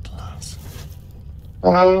 Has he?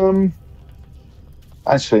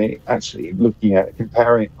 Actually, looking at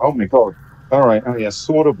comparing. Oh my god! All right. Oh yeah,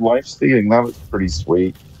 sword of life stealing. That looks pretty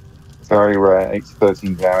sweet. Very rare. 8 to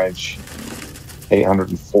 13 damage.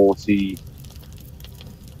 840.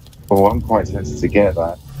 Oh, I'm quite tempted to get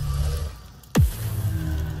that.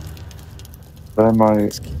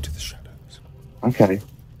 Let's keep to the shadows. Okay.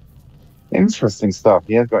 Interesting stuff.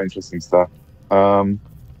 He has got interesting stuff. Chainmail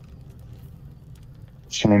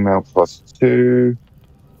 +2.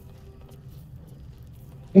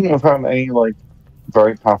 I don't know if I found any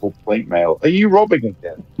very powerful plate mail. Are you robbing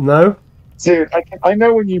again? No. Dude, I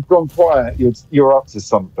know when you've gone quiet, you're up to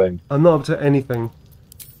something. I'm not up to anything.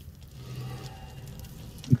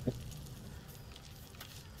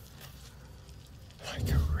 Like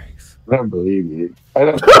a wraith. I don't believe you. I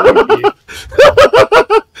don't believe you.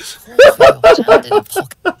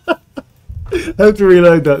 I have to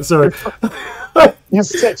reload that, sorry. You're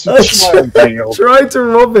such a child, Daniel. Tried to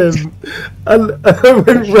rob him, and I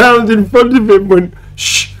went round in front of him, went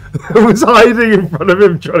shh, and was hiding in front of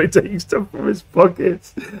him, trying to take stuff from his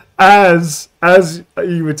pockets. As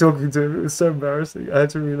you were talking to him, it was so embarrassing. I had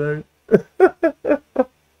to reload.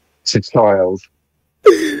 It's a child.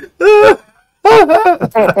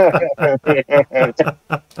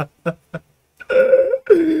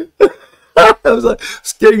 I was like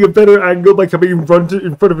getting a better angle by coming in front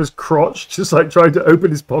of his crotch, just like trying to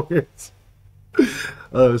open his pockets.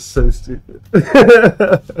 Oh, was so stupid.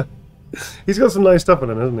 He's got some nice stuff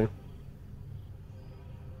on him, hasn't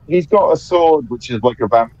he? He's got a sword which is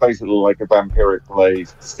basically like a vampiric blade.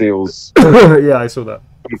 Steals. Yeah, I saw that.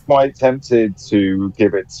 I'm quite tempted to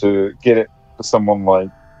get it for someone like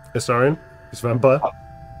Astarion, his vampire.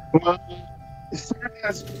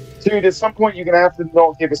 Dude, at some point you're gonna have to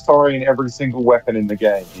not give Astarion every single weapon in the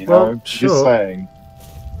game. You know, well, sure. Just saying.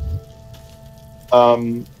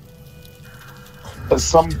 I was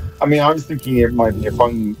thinking it might be a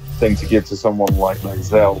fun thing to give to someone like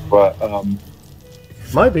Zell, but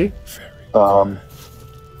might be. Have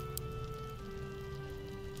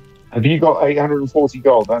you got 840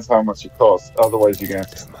 gold? That's how much it costs. Otherwise, you're going to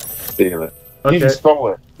have to steal it. Okay. You just stole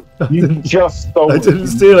it. You just stole it. I didn't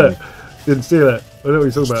steal it. Didn't steal it. I don't know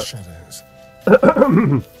what you're talking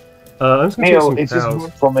about. I'm just Neil, some it just cows.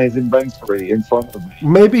 went from his inventory in front of me.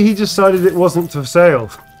 Maybe he decided it wasn't for sale.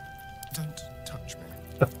 Don't touch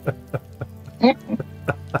me.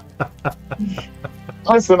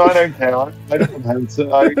 Listen, I don't care. I don't have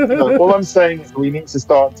to. All I'm saying is we need to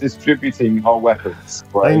start distributing our weapons.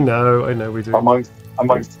 Right? I know we do. Amongst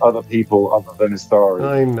other people other than Astarion.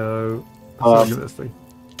 I know. Look at this thing.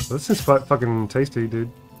 This is fucking tasty,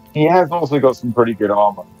 dude. He has also got some pretty good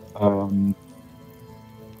armor.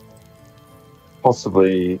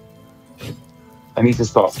 possibly. I need to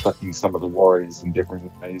start studying some of the warriors in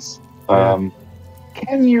different ways. Can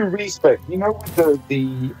you respec? You know,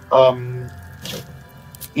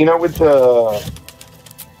 with the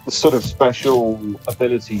sort of special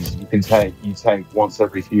abilities you can take. You take once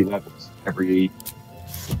every few levels.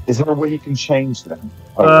 Is there a way you can change them?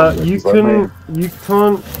 You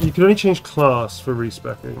can only change class for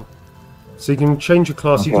respecing. So you can change your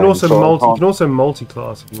class. Okay, you can also so you can also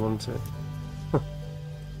multi-class if you want to.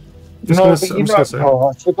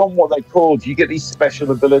 I've forgotten what they're called. You get these special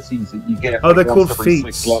abilities that you get. Oh, they're called every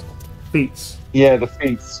feats. 6 levels. Feats. Yeah, the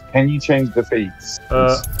feats. Can you change the feats?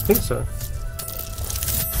 I think so.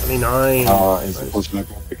 29. Is it possible?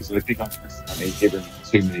 Because I think I've accidentally given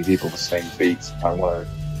too many people the same feats. I want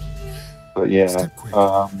to. But yeah.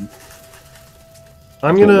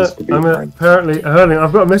 I'm apparently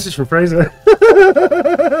I've got a message from Fraser.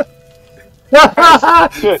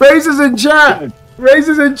 Fraser's in chat.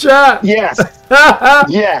 Fraser's in chat. Yes.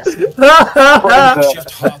 Yes. Fraser,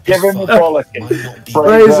 give him a bollocking.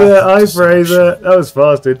 Fraser, hi Fraser. That was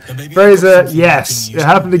fast, dude. Fraser, yes, it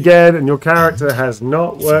happened again, and your character has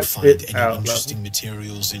not worked it out. Interesting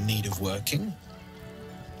materials in need of working.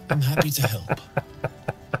 I'm happy to help.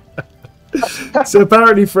 So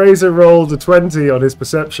apparently Fraser rolled a 20 on his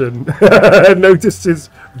perception and noticed his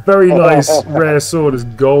very nice rare sword is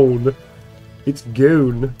gone. It's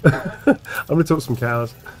gone. I'm gonna talk some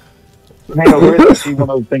cows. Hang on, there's actually one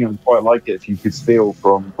other thing I'd quite like it if you could steal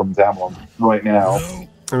from Damon right now. I'm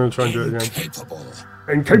gonna try and do it again.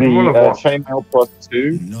 Incapable of what? Chainmail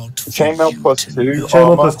 +2. Chainmail +2.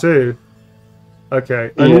 Chainmail +2.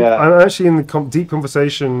 Okay. I'm actually in the deep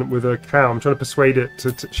conversation with a cow. I'm trying to persuade it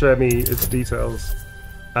to share me its details.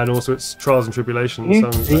 And also its trials and tribulations.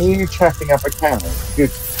 Are you chatting up a cow?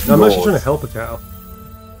 Good. No, I'm actually trying to help a cow.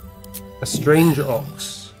 A strange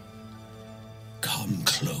ox. Come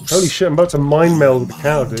close. Holy shit, I'm about to mind meld with the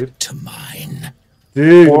cow, dude. To mine.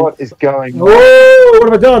 Dude. What is going on? Whoa!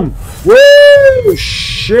 What have I done? Whoa!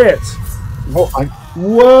 Shit! What?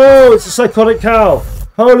 Whoa! It's a psychotic cow.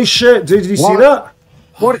 Holy shit, dude, did you see that?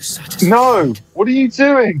 What? No! What are you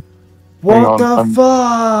doing? What the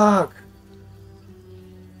fuck?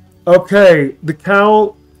 Okay, the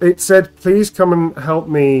cow, it said, please come and help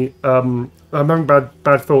me. I'm having bad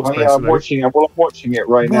thoughts, basically. Yeah, I'm watching it. Well, I'm watching it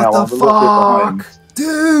right now. What the fuck?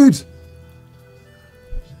 Dude!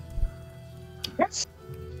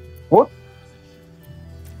 What?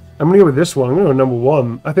 I'm gonna go with this one. I'm gonna go with number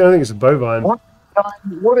 1. I think it's a bovine.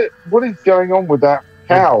 What is going on with that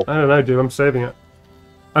cow? I don't know, dude. I'm saving it.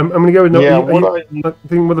 I'm gonna go with number. I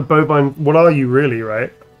think with a bovine. What are you really,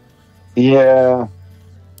 right? Yeah.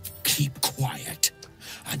 Keep quiet,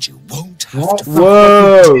 and you won't have to.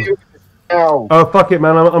 Whoa! Oh fuck it,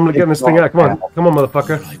 man! I'm gonna get this thing out. Come on,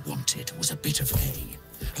 motherfucker! All I wanted was a bit of hay,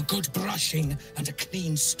 a good brushing, and a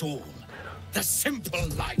clean stall. The simple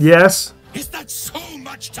life. Yes. Is that so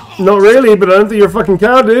much to ask? Not really, but I don't think you're a fucking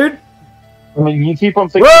cow, dude. I mean, you keep on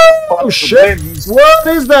thinking. Whoa! Shit! What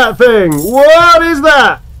is that thing? What is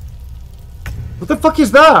that? What the fuck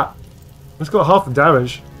is that? It's got half the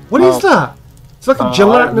damage. What is that? It's like a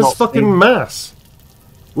gelatinous fucking mass.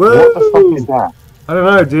 Whoa! What the fuck is that? I don't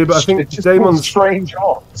know, dude, but I think Damon's strange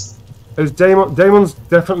ox. Damon's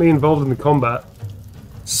definitely involved in the combat.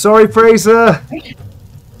 Sorry, Fraser.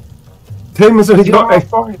 Damon's only got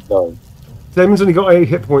 8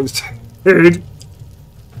 hit points, dude.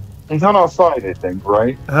 He's on our side, I think,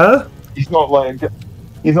 right? Huh? He's not like,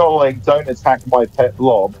 don't attack my pet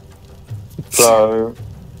blob. So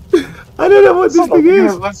I don't know what this thing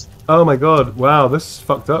is. Oh my god! Wow, this is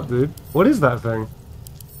fucked up, dude. What is that thing?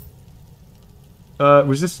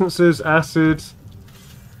 Resistances, acid,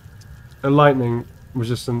 and lightning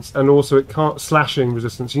resistance, and also it can't slashing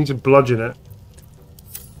resistance. You need to bludgeon it.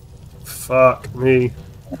 Fuck me,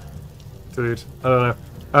 dude. I don't know.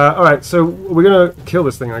 All right, so we're gonna kill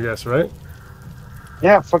this thing, I guess, right?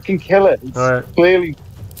 Yeah, fucking kill it. It's clearly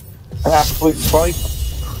an absolute fight.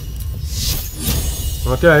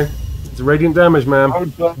 Okay, it's radiant damage, man.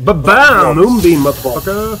 Ba-bam! Moonbeam,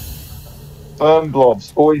 motherfucker. Burn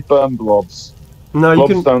blobs. Always burn blobs. No, blobs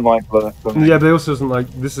you can. Don't like the. Yeah, but it also doesn't like.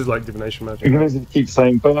 This is like divination magic. You can just keep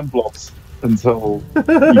saying burn blobs until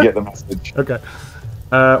you get the message. Okay.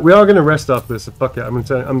 We are going to rest after this, so fuck it. I'm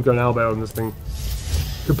going Owlbear on this thing.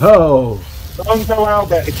 Kapow! Don't go out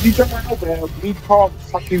there. If you go out there, we can't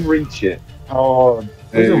fucking reach it. Oh,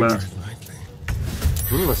 dude.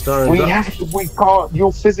 We can't.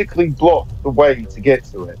 You'll physically block the way to get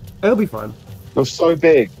to it. It'll be fine. You're so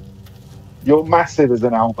big. You're massive as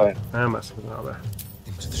an owlbear. I am massive as an owlbear.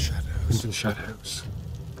 Into the shadows. Into the shadows.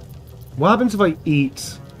 What happens if I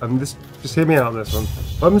eat and this Just hear me out on this one.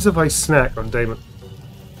 What happens if I snack on Damon?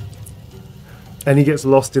 And he gets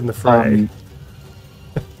lost in the fray.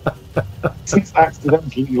 It's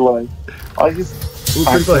accidentally like I just Ooh,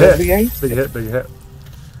 pretty good accidentally hit. ate. Big hit, big hit.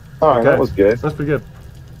 Oh, Okay. that was good. That's pretty good.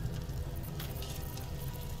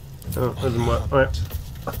 Oh, that didn't work. Alright.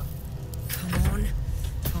 Come on.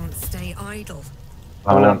 Can't stay idle.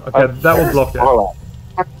 Oh, no. Okay, that will block it. Well,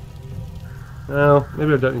 Well,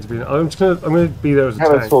 maybe I don't need to be there. I'm gonna be there as a I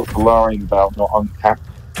had a tank. talk to Lauren about not uncapped.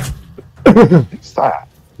 What's that?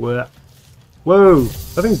 Whoa. Whoa!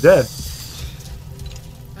 That thing's dead.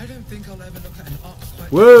 I don't think I'll ever look at an art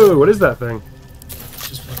quite. Whoa! What is that thing?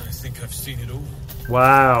 Just when I think I've seen it all.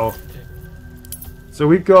 Wow. So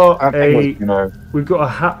we've got I think we've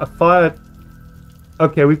got a fire.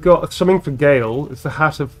 Okay, we've got something for Gale. It's the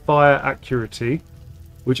hat of fire accuracy,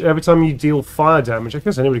 which every time you deal fire damage, I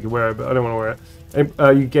guess anybody could wear it, but I don't want to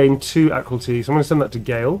wear it. You gain 2 accuracy. So I'm going to send that to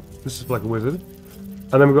Gale. This is like a wizard.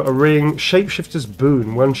 And then we've got a ring, Shapeshifter's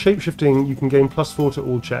Boon. When shapeshifting, you can gain +4 to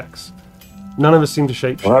all checks. None of us seem to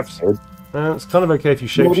shapeshift. Well, that's good. It's kind of okay if you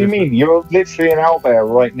shapeshift. What do you mean? You're literally an owlbear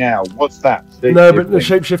right now. What's that? No, but the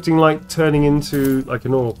shapeshifting, like turning into like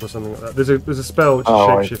an orc or something like that. There's a spell which is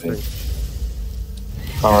shapeshifting.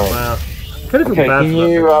 All right. Wow. Kind of feel Okay,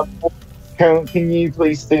 bad for that. can you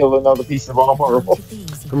please steal another piece of armor?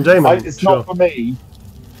 From Damon. It's Sure. not for me.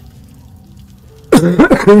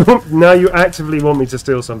 Now you actively want me to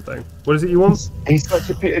steal something. What is it you want? He's such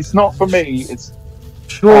a. It's not for me. It's.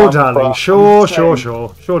 Sure, darling. but Sure, I'm sure,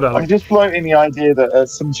 saying- sure, darling. I'm just floating the idea that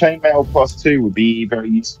some chainmail +2 would be very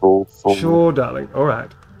useful for. Sure, darling. All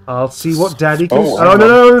right. I'll see what Daddy can. Oh, Oh, hang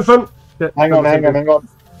no, in front. Yeah, Hang on.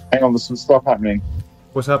 There's some stuff happening.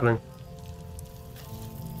 What's happening?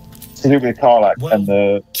 It's to do with Karlak Well, and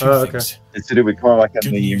the. two okay. things. It's to do with Karlak and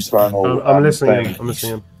Good the news. infernal. I'm listening. thing. I'm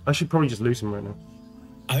listening. I should probably just loose him right now.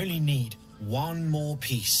 I only need one more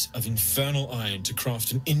piece of infernal iron to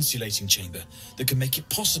craft an insulating chamber that can make it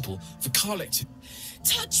possible for Karlak to...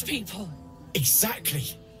 Touch people. Exactly.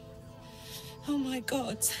 Oh my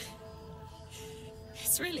god.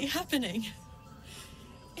 It's really happening.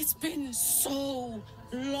 It's been so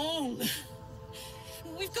long.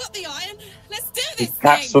 We've got the iron. Let's do this It's thing.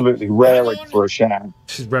 absolutely raring for a shag.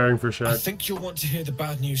 She's raring for a I shag. think you'll want to hear the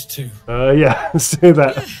bad news too. Yeah, let's do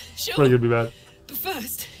that. Yeah, sure. Probably gonna be bad. But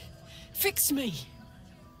first, fix me.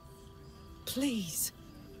 Please.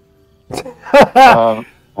 Hang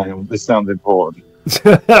on, this sounds important.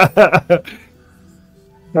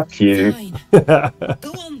 Fuck you. Fine.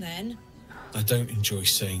 Go on then. I don't enjoy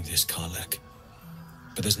saying this, Karlak,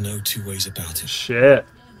 but there's no two ways about it. Shit.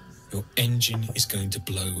 Your engine is going to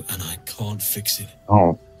blow and I can't fix it.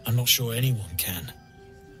 Oh, I'm not sure anyone can.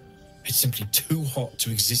 It's simply too hot to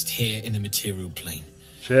exist here in the material plane.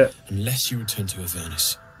 Shit. Unless you return to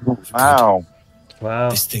Avernus. wow. Wow.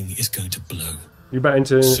 This thing is going to blow. You're back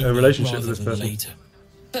into a Sooner relationship rather with this than person. later.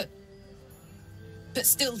 But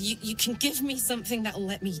still, you can give me something that'll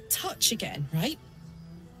let me touch again, right?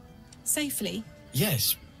 Safely.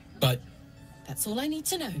 Yes, but That's all I need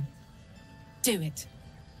to know. Do it.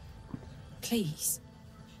 Please.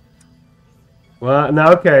 Well,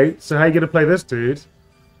 now, okay. So how you gonna play this, dude?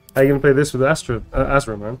 How you gonna play this with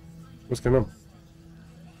Azra, man? What's going on?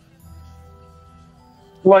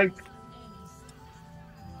 Like,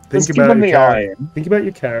 Think Just about give him your the character. iron. Think about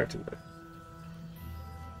your character.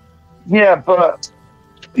 yeah, but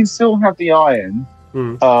you still have the iron.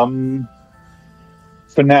 Hmm.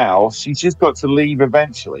 For now, she's just got to leave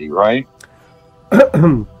eventually, right?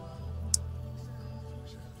 Don't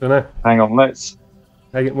know. Hang on, let's.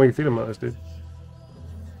 What are you feeling about this, dude?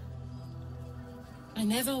 I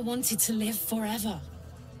never wanted to live forever.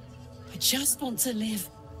 I just want to live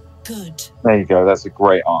good. There you go. That's a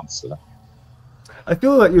great answer. I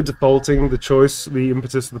feel like you're defaulting the choice, the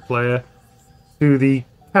impetus of the player, to the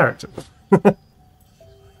character.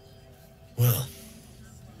 well,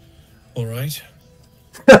 all right.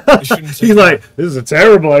 It shouldn't take He's like, this is a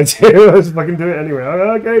terrible idea. Let's fucking do it anyway.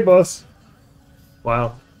 Okay, boss.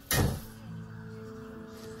 Wow.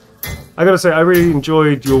 I gotta say, I really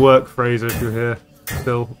enjoyed your work, Fraser, if you're here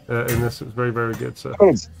still in this. It was very, very good, sir.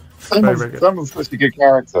 Good. Very good. Someone's such a good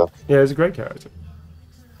character. Yeah, he's a great character.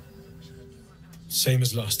 Same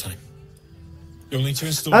as last time. You'll need to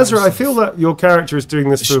install. Azra, I yourself. feel that your character is doing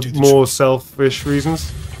this for more selfish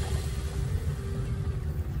reasons.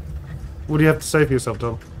 What do you have to say for yourself,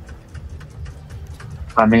 Tom?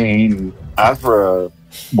 I mean, Azra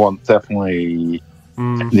wants definitely.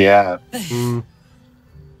 Yeah.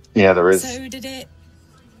 Yeah, there is. So did it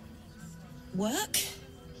work?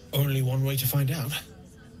 Only one way to find out.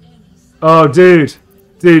 Oh, dude.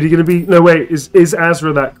 Dude, you're gonna be... No, wait, is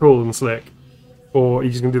Azra that cool and slick? Or are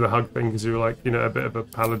you just gonna do the hug thing because you're like, you know, a bit of a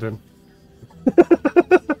paladin?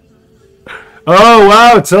 Oh,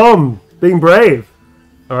 wow, Tom! Being brave.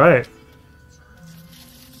 Alright.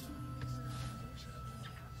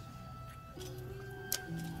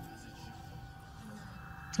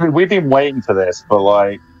 We've been waiting for this for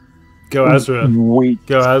like... Go Azra. weeks.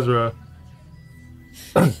 Go Azra.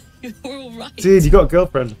 You're all right. Dude, you got a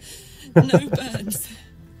girlfriend. No burns.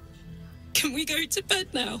 Can we go to bed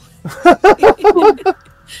now?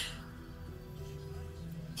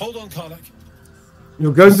 Hold on, Karlak.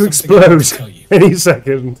 You're going to explode any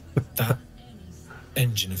second. That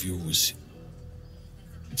engine of yours.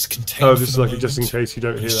 It's contained. Oh, this is for the like just in moment, case you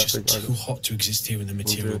don't but hear it's that just thing. too hot to exist here in the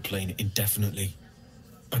material plane indefinitely.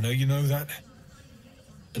 I know you know that,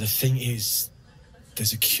 but the thing is,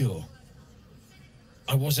 there's a cure.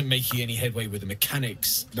 I wasn't making any headway with the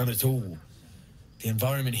mechanics, none at all. The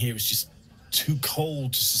environment here is just too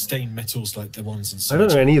cold to sustain metals like the ones inside. I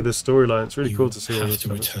don't know any of this storyline. It's really You cool to see all have this to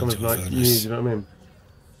stuff. It's return kind of to like Avernus. news, you know what I mean?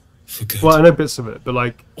 For good. Well, I know bits of it, but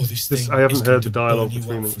like, Or this this, thing I haven't is heard going the to dialogue burn you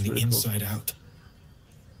between up them. from It's the really cool. inside out,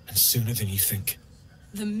 and sooner than you think.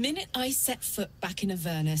 The minute I set foot back in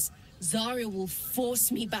Avernus, Zarya will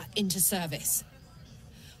force me back into service.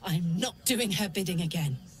 I'm not doing her bidding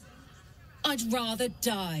again. I'd rather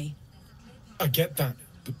die. I get that,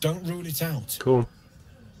 but don't rule it out. Cool.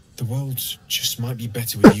 The world just might be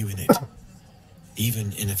better with you in it,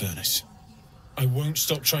 even in Avernus. I won't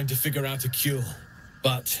stop trying to figure out a cure,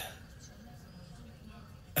 but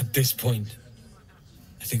at this point,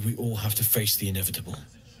 I think we all have to face the inevitable.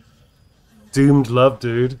 Doomed love,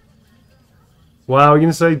 dude. Wow, what are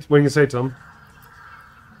you gonna say, Tom?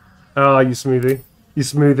 Ah, you smoothie. You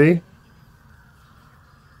smoothie.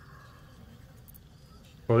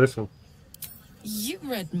 Or this one. You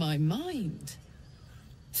read my mind.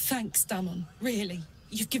 Thanks, Damon. Really.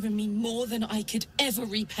 You've given me more than I could ever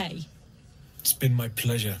repay. It's been my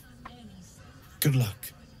pleasure. Good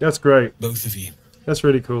luck, That's great. both of you. That's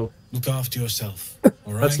really cool. Look after yourself,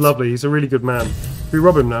 all right? That's lovely. He's a really good man. We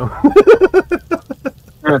rob him now.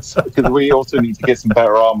 Because we also need to get some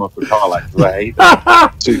better armor for Karlak, because I hate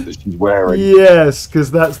the suit that she's wearing. Yes, because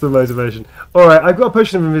that's the motivation. Alright, I've got a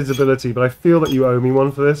potion of invisibility, but I feel that you owe me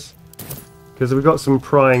one for this. Because we've got some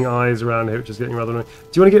prying eyes around here, which is getting rather annoying. Do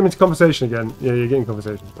you want to get him into conversation again? Yeah, you're getting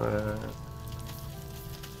conversation.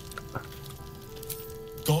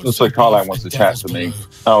 Looks like Karlak wants to chat to me.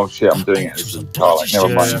 Oh shit, I'm doing it. This is Karlak.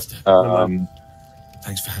 Never mind.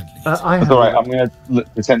 Thanks for handling it. That's alright, I'm going to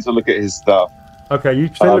pretend to look at his stuff. Okay, you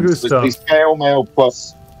take a look at this so stuff. the scale mail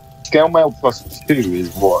plus 2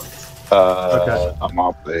 is what I'm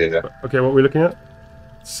after here. Okay, what are we looking at?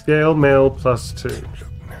 Scale mail plus 2.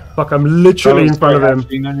 Fuck, I'm literally in front of him.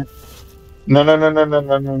 Actually,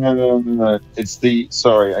 no. It's the...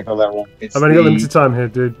 Sorry, I got that wrong. It's I've only got limited time here,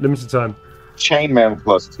 dude. Limited time. chainmail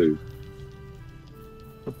plus 2.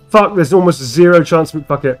 Fuck, there's almost 0 chance.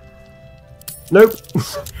 Fuck it. Nope.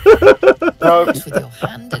 No. With your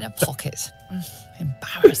hand in a pocket.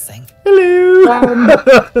 Embarrassing.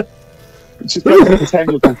 Hello. Just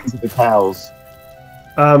pretend you're talking to the cows.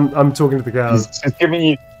 I'm talking to the cows. He's just giving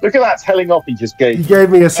you... Look at that telling off he just gave you. He gave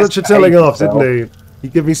me such a telling off, yourself. didn't he? He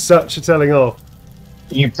gave me such a telling off.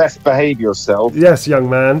 You best behave yourself. Yes, young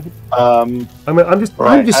man. I'm just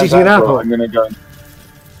as eating an Azra, apple. I'm going to go...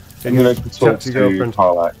 I'm going to talk to girlfriend.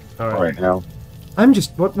 Karlak All right now. I'm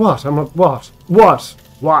just... What? I'm not...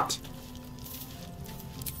 What?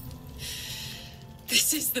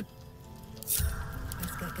 This is the... Let's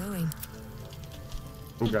get going.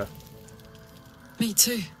 Okay. Me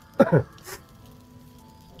too.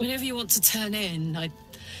 Whenever you want to turn in, I'd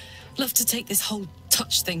love to take this whole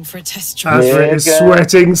touch thing for a test drive. Azra is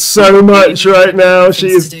sweating so much right now. She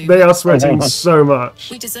is. They are sweating so much.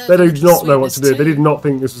 We deserve They a do little not know what to do. sweetness They too. did not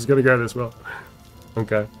think this was going to go this well.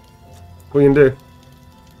 Okay. What are you going to do?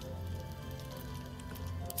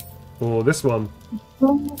 Oh, this one.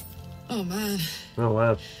 Oh man, Oh,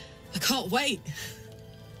 wow. I can't wait.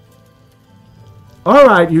 All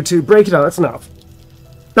right, you two, break it out. That's enough.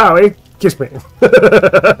 Bowie, kiss me.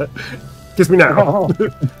 Kiss me now.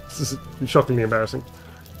 This is shockingly embarrassing.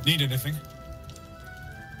 Need anything?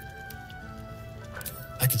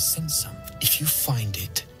 I can send some if you find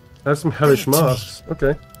it. I have some hellish masks.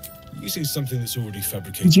 Okay. Usually something that's already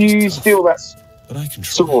fabricated. Did you is tough, steal that but I can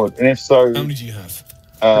try. sword? And if so, How many do you have?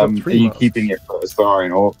 are three you masks. keeping it for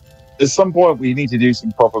Astarion? Or at some point we need to do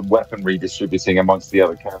some proper weapon redistributing amongst the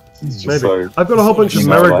other characters. Maybe. Just so I've got a whole bunch of you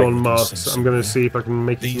know, Maragon like- masks. I'm going to see if I can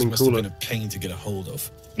make These something must have cooler. been a pain to get a hold of.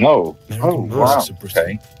 No. Maragon Oh, wow. masks are brittle.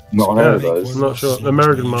 Okay. Not heard of Yeah, those. I'm not sure. The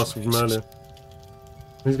American mask from earlier.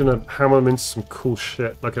 He's gonna hammer them into some cool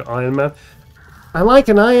shit, like an Iron Man. I like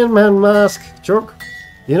an Iron Man mask, Chuck.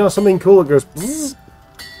 You know, something cool that goes... Bzzz.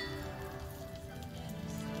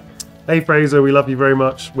 Hey Fraser, we love you very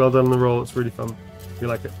much. Well done on the roll, it's really fun. We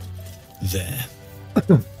like it. There.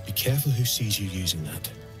 Be careful who sees you using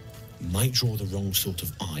that. Might draw the wrong sort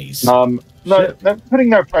of eyes. No, putting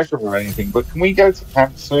no pressure or anything, but can we go to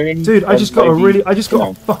camp soon? Dude, I just got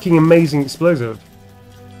a fucking amazing explosive.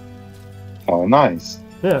 Oh, nice.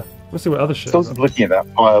 Yeah, let's see what other shit. Still looking at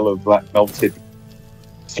that pile of that melted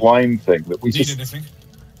slime thing that we Need just... anything?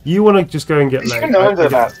 You want to just go and get Did laid. you know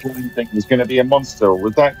that slime thing was going to be a monster, or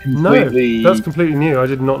was that completely... No, that's completely new. I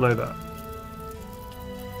did not know that.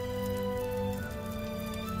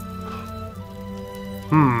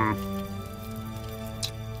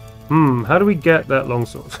 How do we get that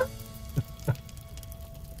longsword?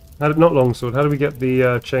 Not longsword. How do we get the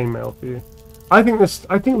chainmail for you? I think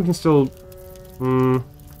we can still.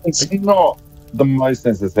 It's not the most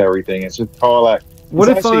necessary thing. It's just Karlach. What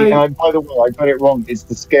if actually, by the way, I got it wrong. It's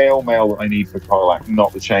the scale mail that I need for Karlach,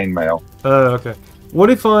 not the chain mail. Oh, okay. What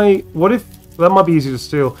if that might be easy to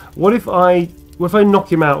steal? What if I knock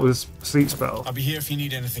him out with a sleep spell? I'll be here if you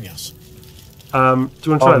need anything else. Do you want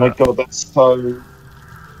to try that? Oh my god,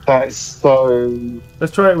 that is so...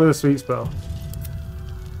 Let's try it with a sleep spell.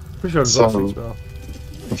 Pretty sure I've got a sleep spell.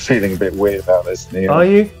 I'm feeling a bit weird about this, Neil. Are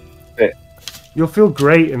you? Bit. You'll feel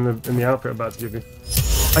great in the outfit I'm about to give you.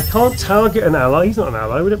 I can't target an ally. He's not an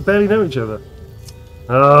ally. We don't barely know each other.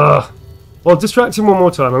 Well, distract him one more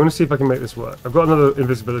time. I'm going to see if I can make this work. I've got another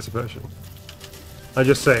invisibility potion. I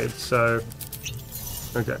just saved, so...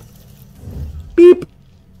 Okay. Beep!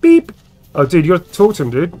 Beep! Oh, dude, you got to talk to him,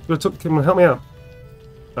 dude. You got to talk to him and help me out.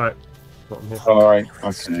 Alright. Alright,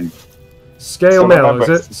 okay. Scale mail, is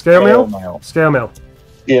it? Scale mail? Scale mail.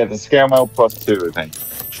 Yeah, the scale mail +2, I think.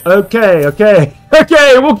 Okay, okay.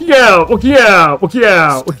 Okay, walking out! Walking out! Walking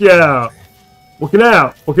out! Walking out! Walking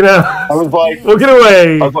out! Walking out! I was like... Walking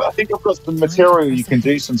away! I think I've got some material you can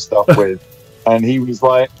do some stuff with. And he was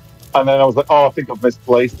like... And then I was like, oh, I think I've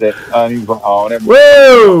misplaced it. And he was like, oh, never mind.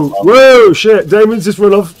 Whoa! Whoa! Shit, Damon's just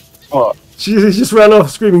run off. What? He just ran off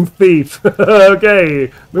screaming thief.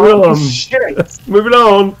 Okay, moving on. Shit. Moving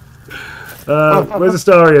on. Where's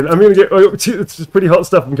Astarion? I'm gonna get... it's pretty hot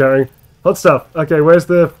stuff I'm carrying. Hot stuff. Okay, where's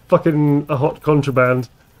the fucking hot contraband?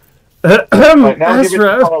 Right, now give it to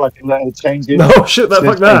Karlach and let her change it. No, shit,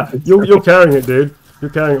 fuck that. You're carrying it, dude. You're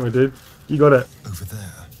carrying it, my dude. You got it. Over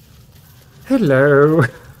there. Hello.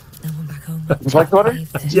 No one back home. Have I got it?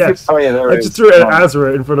 Yes. Oh, yeah, there I it just is. threw it at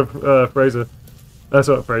Azra in front of Fraser. That's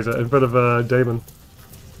not Fraser, in front of Damon.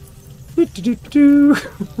 Need a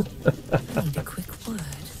quick word.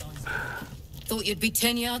 Thought you'd be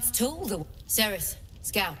 10 yards tall, though. Ceres,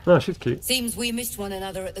 Scout. Oh, she's cute. Seems we missed one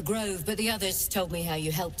another at the Grove, but the others told me how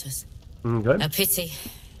you helped us. Okay. A pity.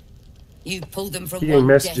 You pulled them from Getting one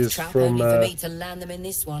messages death trap, from, only for me to land them in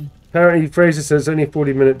this one. Apparently, Fraser says only a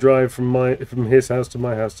 40-minute drive from his house to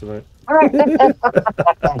my house tonight.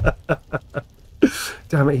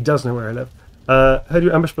 Damn it, he does know where I live. How do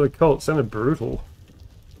you ambush by the cult? Sounded brutal.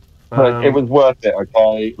 Like, it was worth it,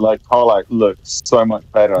 okay? Like, Karlach looks so much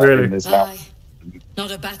better Really? in this house.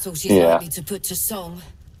 Not a battle she's Yeah. likely to put to song.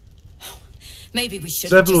 Maybe we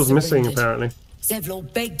should have Zevlor's just missing, surrendered. apparently.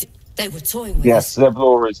 Zevlor begged they were toying with Yes, us,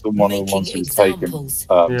 Zevlor is the one of the making ones who's taken examples.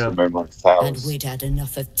 to Moonlight's and Towers. we'd had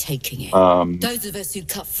enough of taking it. Those of us who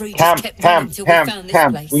cut free Camp, just kept running till we found this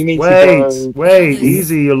camp. place. We need to Wait, go. wait,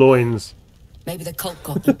 easy, your loins. Maybe the cult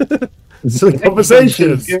got them. Silly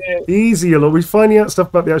conversations. Give it- Easy, your loins. We're finding out stuff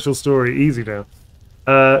about the actual story. Easy now.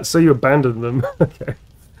 So you abandoned them. Okay.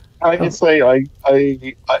 I can say, I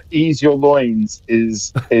ease your loins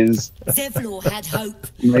is Zevlor had hope.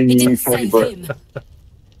 my It new didn't save favourite. him.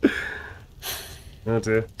 Oh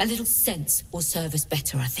dear. A little sense will serve us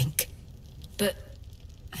better, I think. But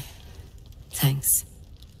thanks.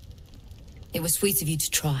 It was sweet of you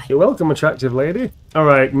to try. You're welcome, attractive lady.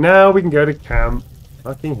 Alright, now we can go to camp.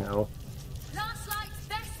 Fucking hell.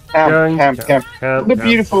 Camp. What a camp.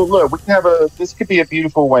 beautiful look. We can have this could be a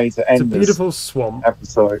beautiful way to It's a end beautiful this swamp.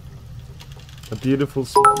 episode. A beautiful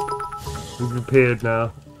swamp. We've appeared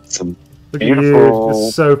now. Some Look at you. beautiful.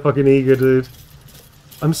 You're so fucking eager, dude.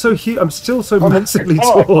 I'm so huge. I'm still so massively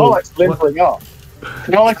tall. Karlach's limbering up.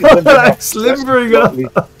 Karlach's limbering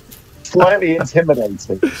up. Slightly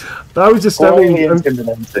intimidating. I was just Slightly standing.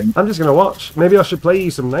 intimidating. I'm just gonna watch. Maybe I should play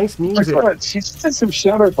you some nice music. She just did some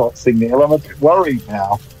shadow boxing, Neil. I'm a bit worried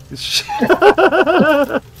now.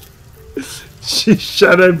 She's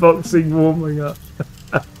shadow boxing, warming up.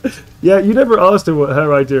 Yeah, you never asked her what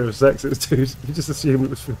her idea of sex is, dude. You just assumed it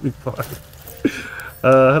was really fun.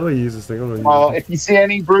 How do I use this thing? How do I use Well, this if you see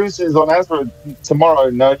any bruises on Ezra tomorrow,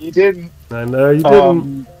 no, you didn't. thing? I know you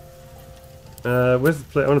didn't. Where's the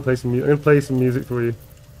play? I want to play some music. I'm gonna play some music for you.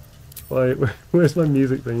 Wait, where's my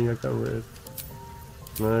music thing? I can't remember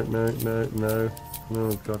it. No.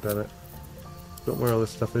 Oh god damn it. Got where all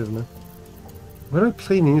this stuff is now. Where do I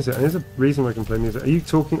play music? There's a reason why I can play music. Are you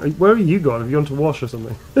talking? Where are you gone? Have you gone to wash or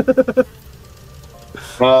something?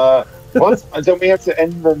 What? Don't we have to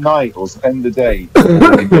end the night or end the day?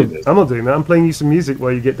 I'm not doing that. I'm playing you some music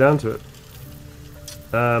while you get down to it.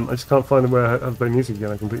 I just can't find where I have to play music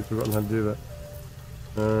again. I've completely forgotten how to do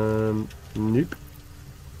that. Nope.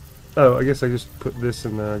 Oh, I guess I just put this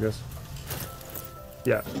in there, I guess.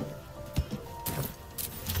 Yeah.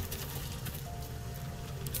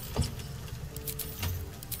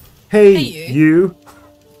 Hey, you.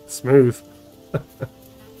 Smooth.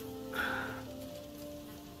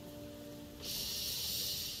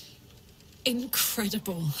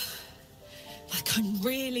 Incredible. Like I'm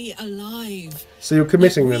really alive. So you're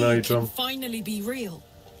committing like then, are you, can Tom? finally be real.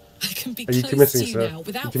 I can be Are you close committing, to you sir? now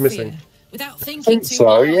without You committing? fear, without I thinking think too so,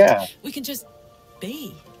 hard. yeah. We can just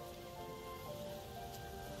be.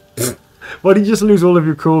 Why did you just lose all of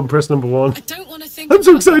your cool and press number 1? I don't want to think. I'm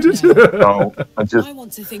so about that excited. now. No, I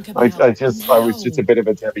want to think about. I was just a bit of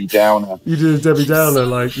a Debbie Downer. You did a Debbie Downer,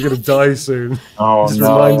 like you're gonna die soon. Oh Just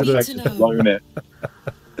no, reminded I us. just blown it.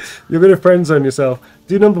 You're gonna friend zone yourself.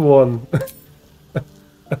 Do number 1.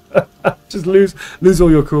 Just lose all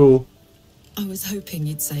your cool. I was hoping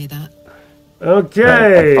you'd say that.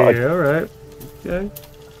 Okay, all right. Okay.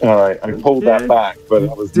 All right, I pulled that back, but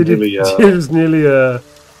that was nearly. It was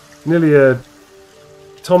nearly a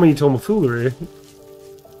Tommy tomfoolery.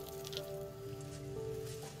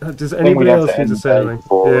 Does anybody else need to say anything?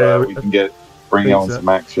 Before, we can bring on some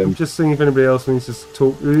action. I'm just seeing if anybody else needs to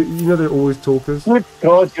talk. You know they're always talkers. Good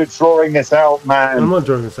God, you're drawing this out, man. I'm not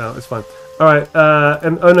drawing this out. It's fine. All right.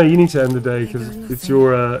 And oh no, you need to end the day because it's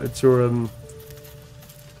your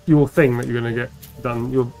thing that you're gonna get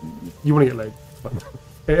done. You want to get laid. It's fine.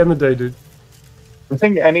 Okay, end the day, dude. I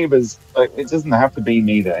think any of us, it doesn't have to be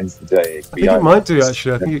me that ends the day. I think it might do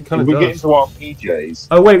actually. I think it kind of does. We get into our PJs.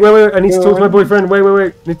 Oh wait! I need to talk to my boyfriend. Wait!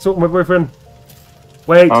 I need to talk to my boyfriend.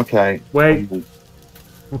 Wait. Okay. Wait.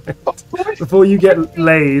 Before you get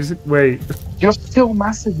laid, wait. You're still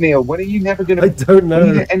massive, Neil. When are you never going to... I don't know. When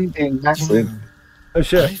are you ending massive? Oh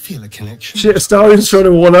shit. I feel a connection. Shit, Stalin's trying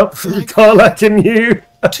to one up Karlak and you.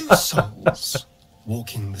 Two souls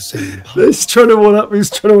walking the same path. He's trying to one up and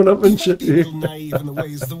shit You may be a you. little naive in the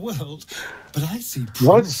ways of the world, but I see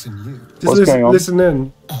promise in you. Just listen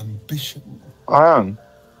in. Ambition. I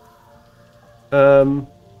am.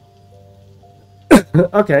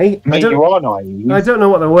 Okay. Mate, you are naive. I don't know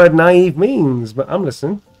what the word naive means, but I'm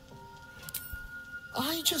listening.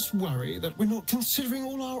 I just worry that we're not considering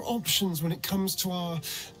all our options when it comes to our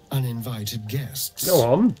uninvited guests. Go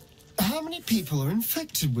on. How many people are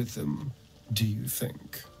infected with them, do you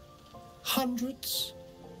think? Hundreds?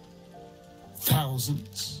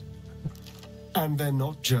 Thousands? And they're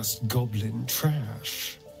not just goblin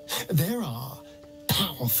trash. There are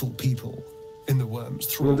powerful people in the worm's I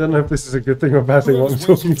throne. don't know if this is a good thing or a bad thing. What I'm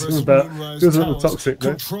talking to him about feels a little toxic.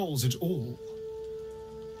 No? Controls it all.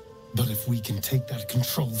 But if we can take that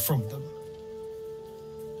control from them,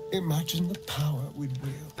 imagine the power we'd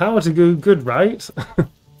wield. Power to do good, right?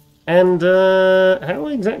 And how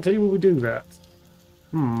exactly will we do that?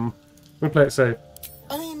 We'll play it safe.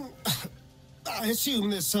 I mean, I assume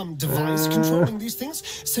there's some device controlling these things,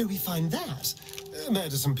 so we find that.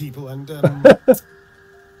 Murder some people and,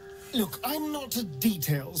 Look, I'm not a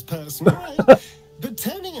details person, right? But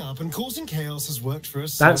turning up and causing chaos has worked for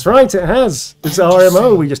us. That's right, it has. It's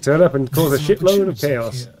RMO. We just turn up and cause a shitload of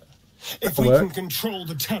chaos. If we can control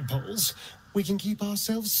the tadpoles, we can keep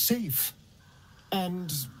ourselves safe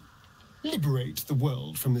and liberate the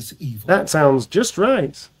world from this evil. That sounds just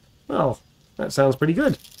right. Well, that sounds pretty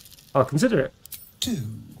good. I'll consider it.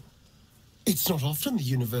 It's not often the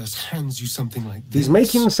universe hands you something like this. He's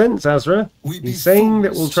making sense, Azra. He's saying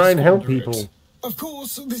that we'll try and help people. Of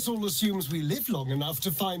course, this all assumes we live long enough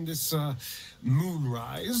to find this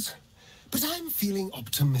moonrise. But I'm feeling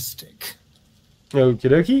optimistic. Okie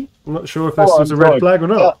dokie. I'm not sure if this was a red flag or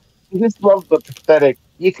not. I just love the pathetic.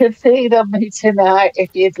 You can feed on me tonight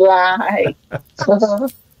if you'd like.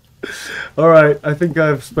 All right, I think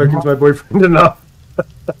I've spoken to my boyfriend enough.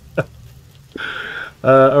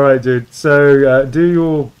 All right, dude. So do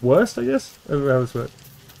your worst, I guess. I don't know how this works.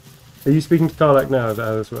 Are you speaking to Karlak now? Is that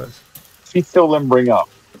how this works? She's still limbering up.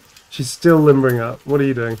 She's still limbering up. What are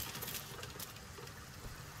you doing?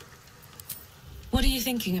 What do you think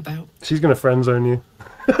thinking about? She's gonna friend zone you.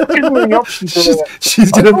 Give me the option to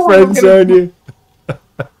She's gonna friend zone you.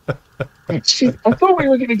 I thought we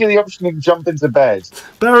were going to get the option to jump into bed.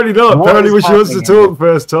 Apparently not. What Apparently is she wants to happening talk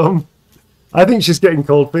first, Tom. I think she's getting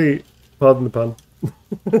cold feet. Pardon the pun.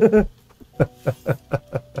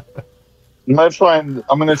 I'm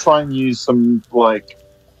gonna try and use some like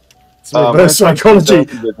reverse psychology.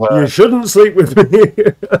 You shouldn't sleep with me.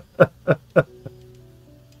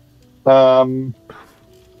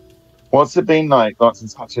 What's it been like not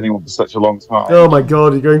to touch anyone for such a long time? Oh my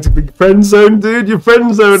god, you're going to be friend zone, dude. You're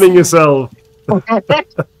friend zoning yourself. I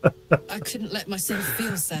couldn't let myself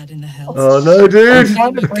feel sad in the house. Oh no, dude. I'm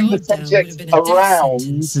trying to bring the subject around.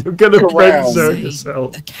 You're gonna friend zone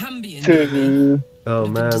yourself. Oh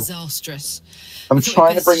man. Disastrous. I'm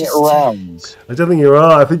trying to bring it around. I don't think you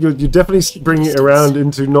are. I think you're definitely bringing it around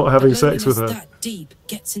into not having sex with her. That deep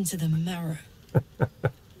gets into the marrow.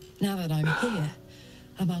 Now that I'm here,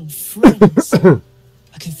 among friends, I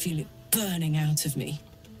can feel it burning out of me.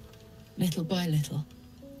 Little by little,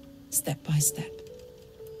 step by step.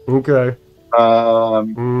 Okay.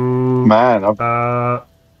 Man. What are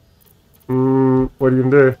you gonna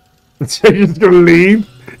do? You're just gonna leave?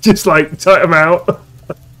 Just like tie him out?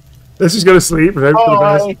 Let's just go to sleep and hope for the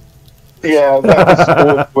best. Yeah, that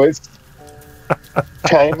was awkward.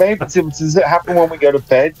 Okay, maybe does it happen when we go to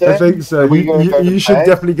bed then? I think so. You should bed?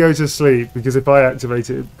 definitely go to sleep, because if I activate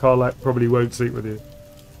it, Carlac probably won't sleep with you.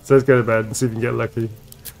 So let's go to bed and see if we can get lucky.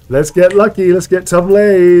 Let's get lucky. Let's get Tom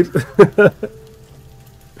laid.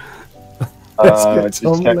 Just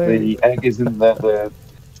check the egg isn't there, the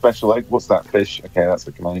special egg. What's that fish? Okay, that's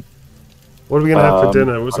a command. What are we going to have for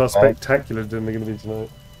dinner? What's our spectacular dinner going to be tonight?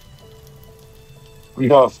 We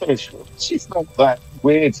got a fish. She's not that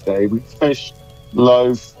weird today. We fished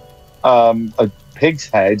loaf, a pig's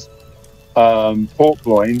head, pork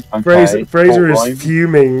loin. Okay, Fraser is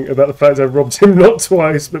fuming about the fact I robbed him not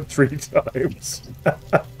twice but 3 times.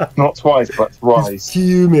 Not twice, but thrice. He's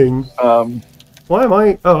fuming. Why am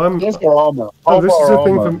I? Oh, I'm. Here's our armor. Oh, this is a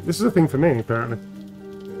thing for. This is a thing for me, apparently.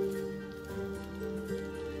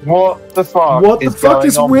 What the fuck? What the fuck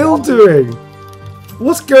is Will doing?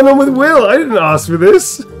 What's going on with Will? I didn't ask for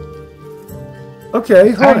this. Okay,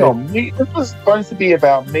 hi. Hang on, this was supposed to be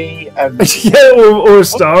about me and yeah, or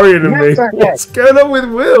Astarion and me. What's going on with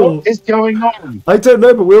Will? What is going on? I don't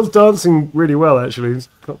know, but Will's dancing really well. Actually, he's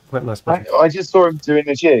got quite a nice. I just saw him doing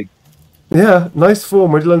the jig. Yeah, nice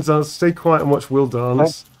form. Where he learns to dance, stay quiet and watch Will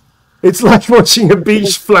dance. It's like watching a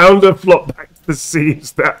beach flounder flop back to the sea.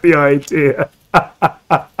 Is that the idea?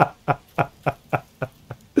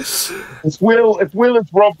 If Will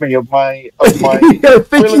has robbed me of my I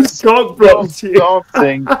think he's cock blocked you.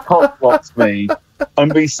 Dancing cock blocks me. I'm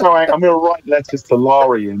gonna be sorry. I'm gonna write letters to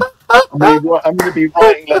Larian. I'm gonna be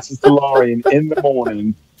writing letters to Larian in the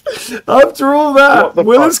morning. After all that,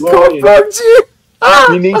 Will has cock blocked you.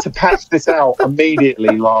 You need to patch this out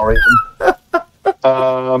immediately, Larian.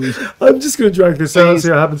 I'm just going to drag this out and see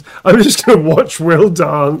what happens. I'm just going to watch Will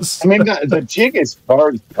dance. I mean, the jig is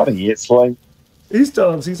very funny. It's like... He's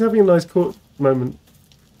dancing. He's having a nice court moment.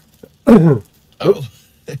 Oh.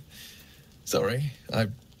 Sorry. I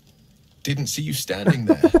didn't see you standing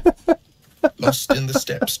there. Lost in the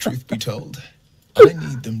steps, truth be told. I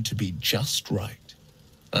need them to be just right.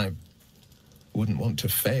 I wouldn't want to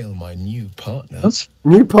fail my new partner.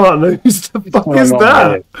 New partner? Who the fuck is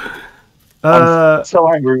that? I'm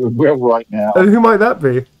so angry with Will right now. Who might that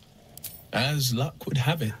be? As luck would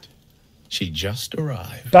have it, she just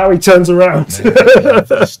arrived. Barry turns around.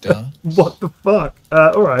 What the fuck?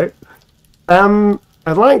 Alright.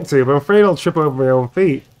 I'd like to, but I'm afraid I'll trip over my own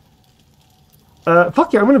feet.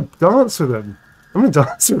 Fuck it, I'm gonna dance with him.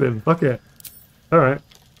 Fuck it. Alright.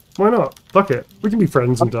 Why not? Fuck it. We can be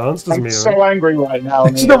friends and dance, doesn't mean I'm so angry right now.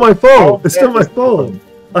 It's not my fault. It's not my fault.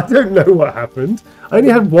 I don't know what happened. I only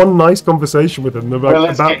had one nice conversation with him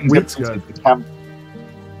about weeks ago. Camp.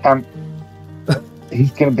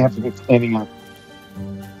 He's going to have to be cleaning up.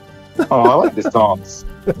 Oh, I like this dance.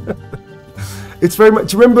 It's very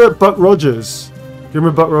much. Do you remember Buck Rogers? Do you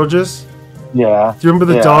remember Buck Rogers? Yeah. Do you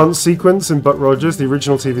remember the dance sequence in Buck Rogers, the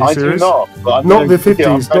original TV series? I do not. Not the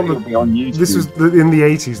 50s. On YouTube. This was in the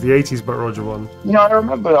 80s. The 80s Buck Rogers one. Yeah, I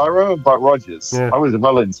remember Buck Rogers. Yeah. I was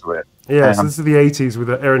well into it. Yeah, so this is the 80s with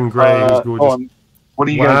Erin Gray, who's gorgeous. What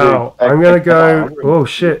are you going to do? I'm going to go... Oh,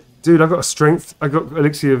 shit. Dude, I've got strength. I've got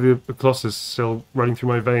Elixir of the Colossus still running through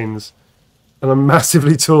my veins. And I'm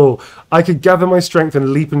massively tall. I could gather my strength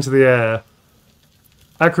and leap into the air.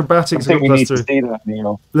 Acrobatics. I think we need to see that,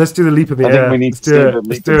 Neil. Let's do the leap in the air. I think we need to do the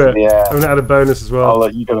leap into the air. I'm going to add a bonus as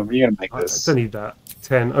well. You're going to make this. I don't need that.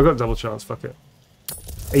 10. I've got double chance. Fuck it.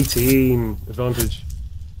 18. Advantage.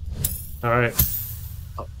 All right.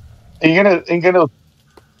 Are you gonna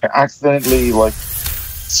accidentally like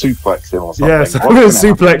suplex him or something? Yes, I'm gonna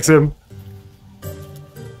suplex him.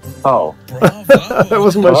 Oh, There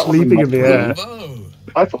wasn't much leaping in the air.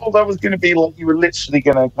 I thought that was gonna be like you were literally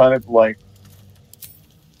gonna kind of like.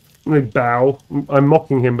 I'm gonna bow. I'm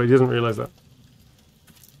mocking him, but he doesn't realise that.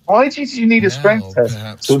 Why did you need a strength test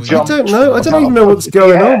to I jump? don't know. I don't even know what's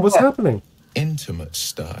going on. What's happening? Intimate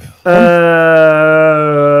style.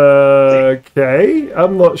 Okay.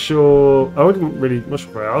 I'm not sure. I wouldn't really. Not sure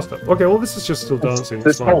if I asked that. Okay. Well, this is just still dancing.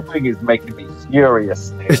 This whole thing is making me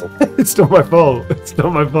furious. It's not my fault. It's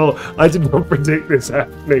not my fault. I did not predict this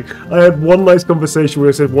happening. I had one nice conversation where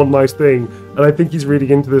I said one nice thing, and I think he's reading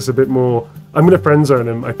into this a bit more. I'm going to friend zone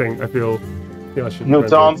him. I think. I feel I should. You're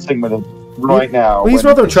dancing with him right now. Well, he's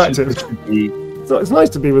rather attractive. Be... It's nice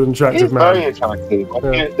to be with an attractive He's man. very attractive.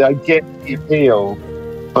 I get the appeal,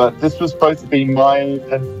 but this was supposed to be mine.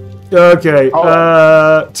 Okay.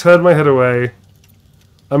 Turn my head away.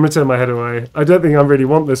 I'm gonna turn my head away. I don't think I really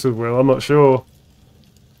want this with Will. I'm not sure.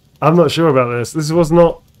 I'm not sure about this. This was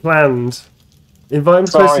not planned. Invite him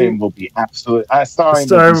to Starring will be absolute. Starring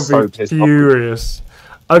will be furious.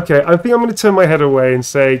 Okay, I think I'm going to turn my head away and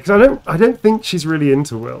say, because I don't think she's really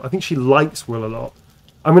into Will. I think she likes Will a lot.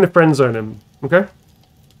 I'm going to friend zone him. Okay.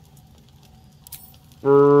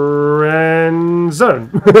 Friend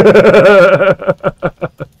zone.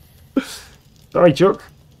 Sorry, Chuck,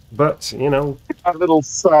 but you know. That little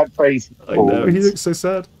sad face. I know he looks so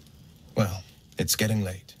sad. Well, it's getting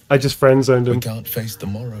late. I just friend zoned him. We can't face the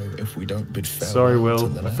morrow if we don't bid farewell. Sorry, Will. to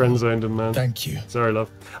the I now. friend zoned him, man. Thank you. Sorry,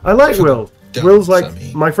 love. I like Will. Don't, Will's like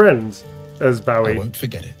Sammy. my friend, as Bowie. I won't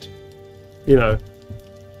forget it. You know.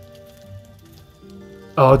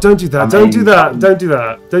 Oh, don't do that! Don't do that! Don't do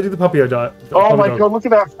that! Don't do the puppy dog. Oh my god! Look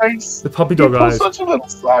at that face. The puppy dog eyes. Such a little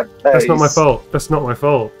sad face. That's not my fault. That's not my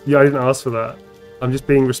fault. Yeah, I didn't ask for that. I'm just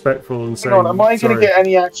being respectful and saying. Hang on, am I going to get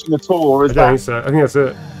any action at all, or is I don't that? think so. I think that's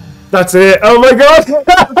it. That's it. Oh my god!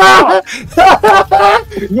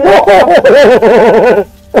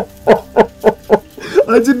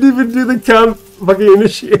 I didn't even do the camp fucking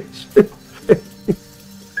initiation.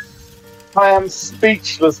 I am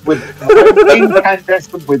speechless with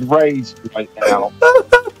incandescent with rage right now.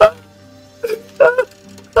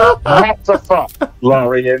 What the fuck,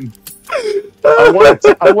 Lorian? I want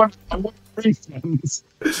refunds.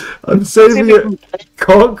 I'm saving it.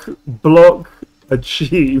 Cock block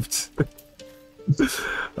achieved.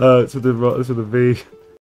 It's with the V.